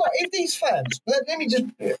you know what? If these firms,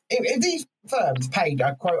 if these firms paid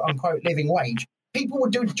a quote-unquote living wage, people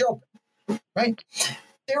would do the job, right?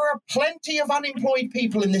 There are plenty of unemployed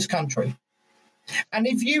people in this country. And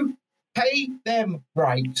if you pay them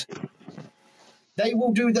right, they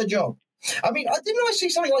will do the job. I mean, I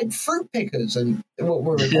see something like fruit pickers and what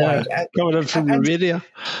were required. Coming in from Romania.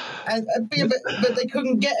 But they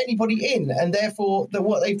couldn't get anybody in, and therefore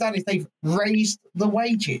what they've done is they've raised the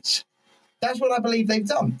wages. That's what I believe they've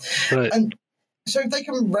done. Right. And so if they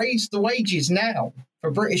can raise the wages now for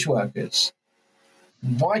British workers,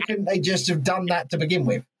 why couldn't they just have done that to begin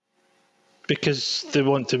with? Because they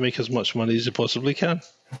want to make as much money as they possibly can.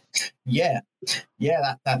 Yeah,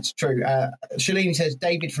 that's true. Shalini says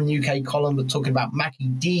David from UK column was talking about Mackie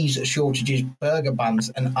D's shortages, burger buns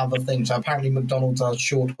and other things. So apparently McDonald's are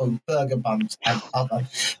short of burger buns and other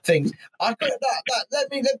things. From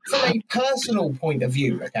a personal point of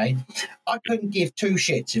view, okay, I couldn't give two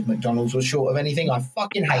shits if McDonald's was short of anything. I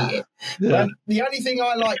fucking hate it. Yeah. The only thing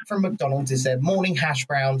I like from McDonald's is their morning hash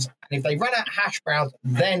browns. And if they run out of hash browns,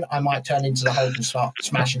 then I might turn into the Hulk and start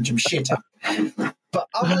smashing some shit up. But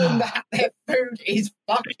other than that, their food is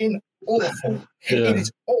fucking awful. Yeah. It is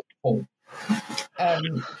awful.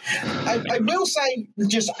 I will say,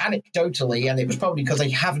 just anecdotally, and it was probably because they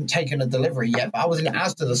haven't taken a delivery yet, but I was in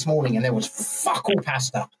Asda this morning and there was fuck all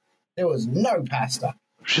pasta. There was no pasta.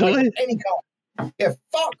 Really? Like any kind. Yeah,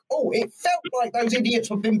 fuck all. It felt like those idiots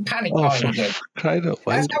have been panic buying again. I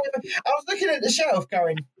was looking at the shelf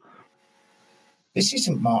going, this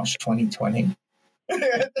isn't March 2020.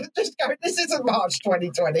 Just going, this isn't March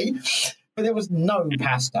 2020. But there was no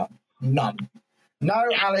pasta. None. No,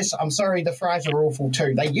 Alice, I'm sorry, the fries are awful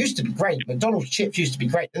too. They used to be great. McDonald's chips used to be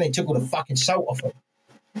great. Then they took all the fucking salt off them.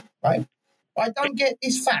 Right? I don't get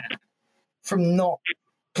this fat from not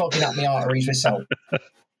clogging up my arteries with salt.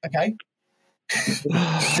 Okay?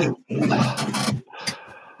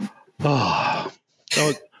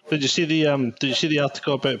 Did you see the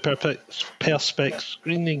article about perspex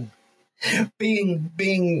screening?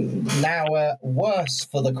 Being now worse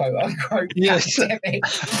for the quote unquote pandemic.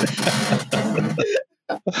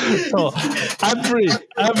 So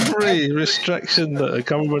every restriction that a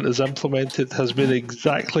government has implemented has been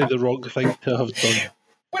exactly the wrong thing to have done.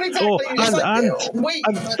 Well, exactly.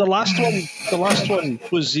 And the last one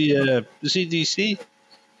was the CDC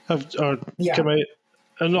come out.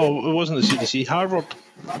 No, it wasn't the CDC.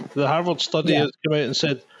 The Harvard study has come out and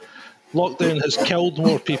said lockdown has killed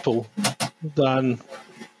more people than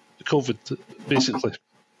COVID, basically.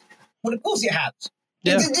 Well, of course it has.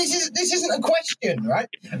 Yeah. This isn't a question, right?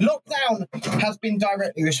 Lockdown has been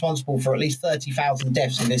directly responsible for at least 30,000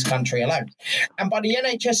 deaths in this country alone. And by the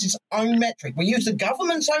NHS's own metric, we use the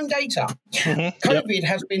government's own data, COVID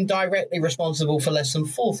has been directly responsible for less than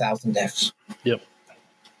 4,000 deaths. Yep.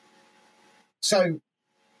 So,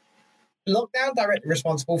 lockdown directly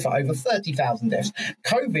responsible for over 30,000 deaths.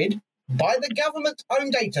 COVID, by the government's own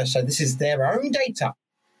data, so this is their own data,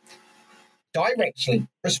 directly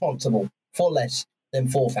responsible for less than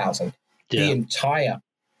 4,000. Yeah. The entire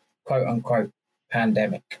quote-unquote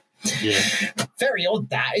pandemic. Yeah. Very odd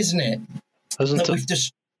that, isn't it? Isn't it?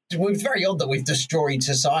 It's very odd that we've destroyed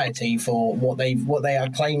society for what they are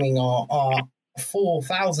claiming are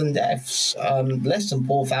 4,000 deaths, less than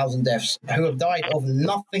 4,000 deaths, who have died of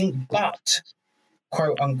nothing but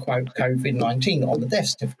quote-unquote COVID-19 on the death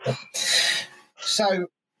certificate. So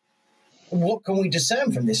what can we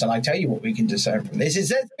discern from this? And I tell you what we can discern from this is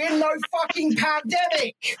there's been no fucking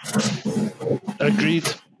pandemic. Agreed.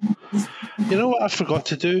 You know what I forgot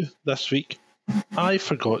to do this week? I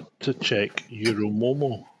forgot to check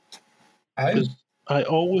Euromomo. Oh? I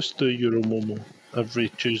always do Euromomo every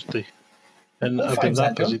Tuesday. And I've been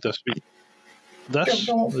that busy this week. This,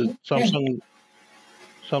 the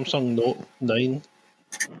Samsung Note 9.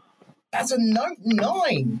 That's a Note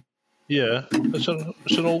 9? Yeah, it's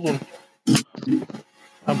an old one.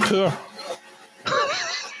 I'm poor.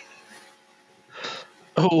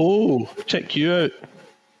 Oh, check you out.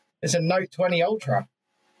 It's a Note 20 Ultra.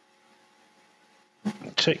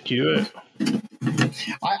 Check you out.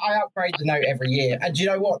 I upgrade the Note every year. And do you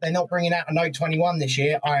know what? They're not bringing out a Note 21 this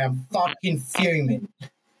year. I am fucking fuming.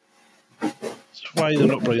 That's why they're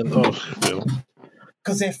not bringing... Oh, well.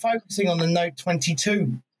 Because they're focusing on the Note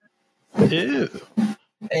 22. Ew.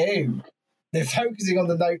 They're focusing on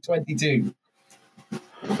the Note 22.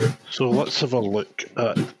 So let's have a look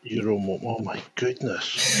at Euromomo. Oh my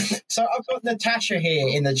goodness. So I've got Natasha here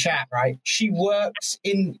in the chat, right? She works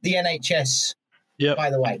in the NHS, by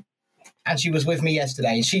the way. And she was with me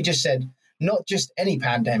yesterday. And she just said, not just any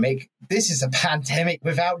pandemic, this is a pandemic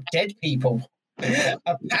without dead people.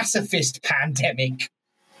 A pacifist pandemic.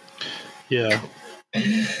 Yeah.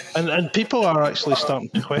 And people are actually starting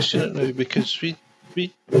to question it now because we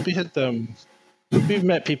had we've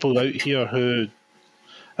met people out here who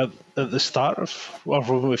at the start of, or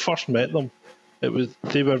when we first met them,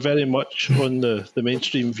 they were very much on the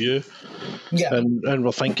mainstream view, and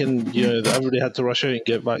we're thinking that everybody had to rush out and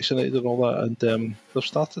get vaccinated and all that, and they've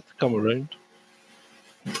started to come around.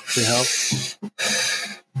 They have.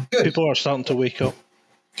 Good. People are starting to wake up.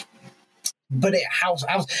 But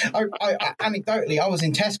anecdotally, I was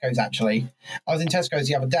in Tesco's actually. I was in Tesco's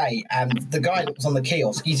the other day, and the guy that was on the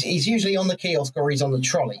kiosk, he's usually on the kiosk or he's on the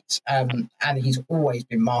trolleys, and he's always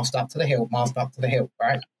been masked up to the hilt,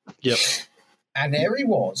 right? Yep. And there he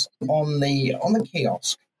was on the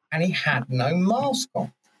kiosk, and he had no mask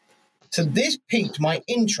on. So this piqued my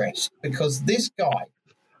interest because this guy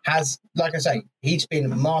has, like I say, he's been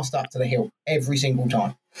masked up to the hilt every single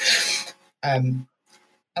time. And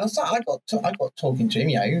I got talking to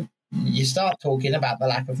him. You start talking about the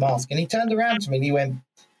lack of mask, and he turned around to me and he went,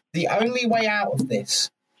 "The only way out of this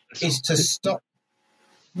is to stop."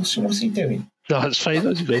 What's he doing? No, it's fine.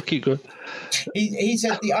 That's great. Keep going. He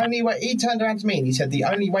said the only way. He turned around to me and he said the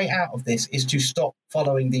only way out of this is to stop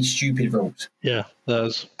following these stupid rules. Yeah, that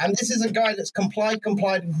is. And this is a guy that's complied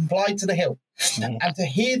to the hilt. Mm. And to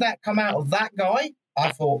hear that come out of that guy,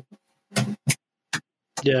 I thought,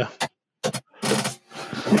 yeah.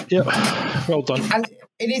 Yeah, well done. And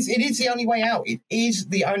it is the only way out. It is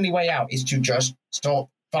the only way out is to just stop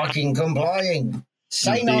fucking complying.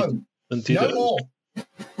 Say no. Indeed no more.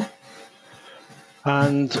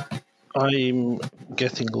 And I'm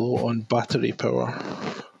getting low on battery power.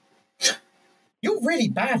 You're really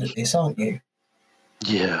bad at this, aren't you?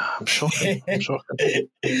 Yeah, I'm shocking.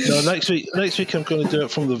 No, next week I'm going to do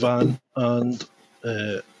it from the van, and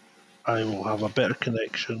I will have a better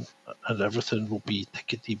connection, and everything will be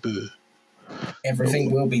tickety-boo.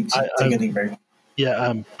 Everything will be tickety-boo. Yeah,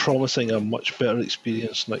 I'm promising a much better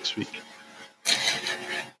experience next week.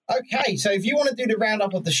 Okay, so if you want to do the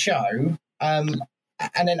roundup of the show, and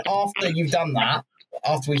then after you've done that,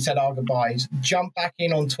 after we've said our goodbyes, jump back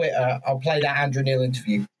in on Twitter. I'll play that Andrew Neil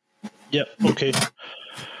interview. Yep. Okay.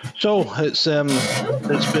 So it's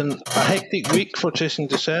been a hectic week for Chasing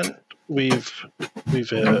Descent. We've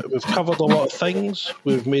covered a lot of things.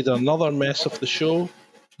 We've made another mess of the show.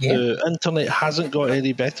 Yeah. The internet hasn't got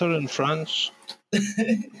any better in France.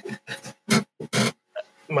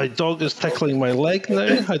 My dog is tickling my leg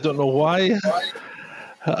now. I don't know why.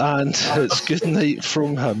 And it's good night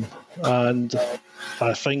from him. And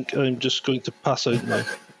I think I'm just going to pass out now.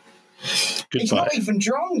 Goodbye. He's not even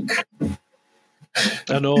drunk.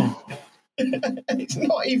 I know. He's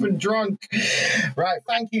not even drunk. Right,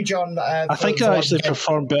 thank you, John. I think I actually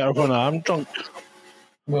perform better when I'm drunk.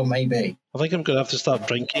 Well, maybe. I think I'm going to have to start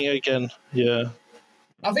drinking again. Yeah.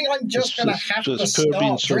 I think I'm just going to have to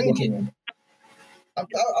start drinking. I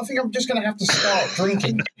think I'm just going to have to start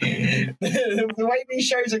drinking. The way these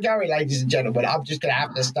shows are going, ladies and gentlemen, I'm just going to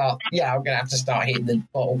have to start. Yeah, I'm going to have to start hitting the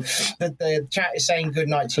bottle. The chat is saying good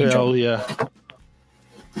night to you, John. Oh, yeah.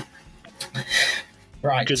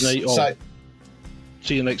 Right. Good night, all. So,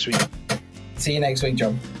 see you next week. See you next week,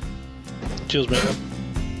 John. Cheers, mate.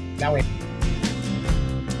 Now we.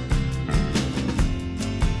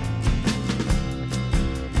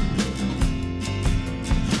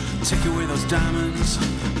 Take away those diamonds,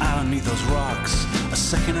 I don't need those rocks. A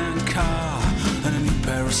second-hand car and a new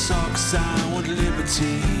pair of socks. I want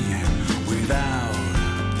liberty without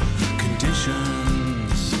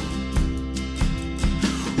conditions.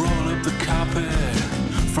 Roll up the carpet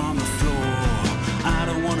from the floor. I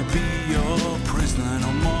don't want to be your prisoner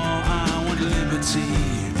no more. I want liberty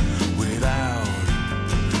without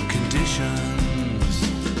conditions.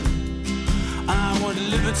 I want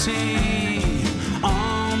liberty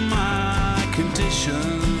on my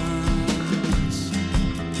conditions.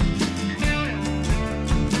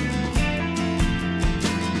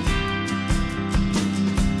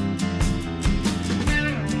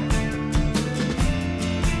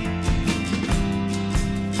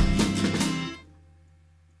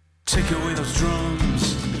 Take away those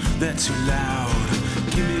drums, they're too loud.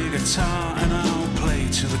 Give me a guitar and I'll play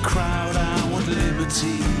to the crowd. I want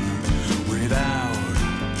liberty without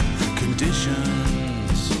conditions.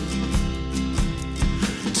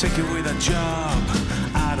 Take away that job,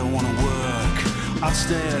 I don't want to work. I'll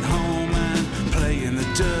stay at home and play in the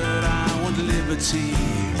dirt. I want liberty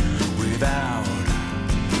without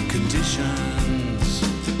conditions.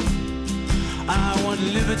 I want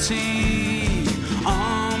liberty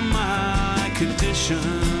on my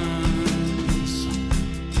conditions.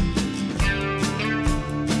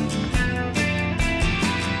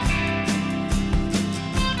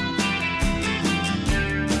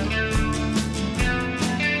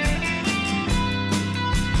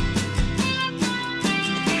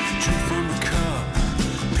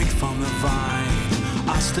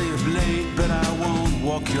 Stay up late, but I won't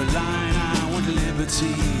walk your line. I want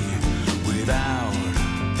liberty without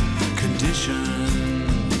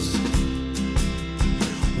conditions.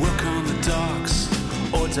 Work on the docks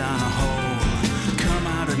or down a hole. Come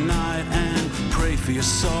out at night and pray for your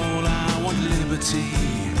soul. I want liberty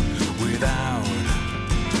without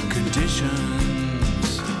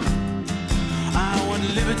conditions. I want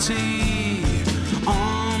liberty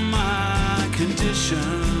on my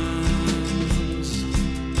conditions.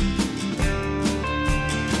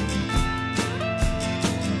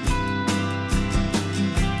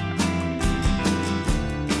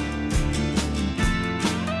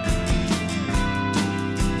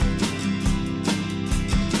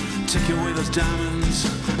 Diamonds,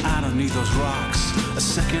 I don't need those rocks. A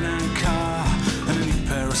second-hand car and a new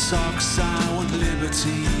pair of socks. I want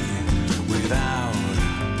liberty without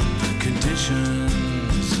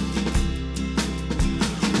conditions.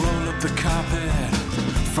 Roll up the carpet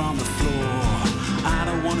from the floor. I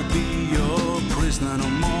don't want to be your prisoner no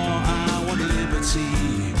more. I want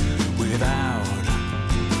liberty without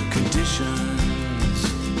conditions.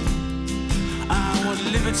 I want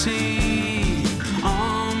liberty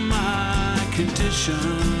on my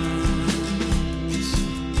conditions.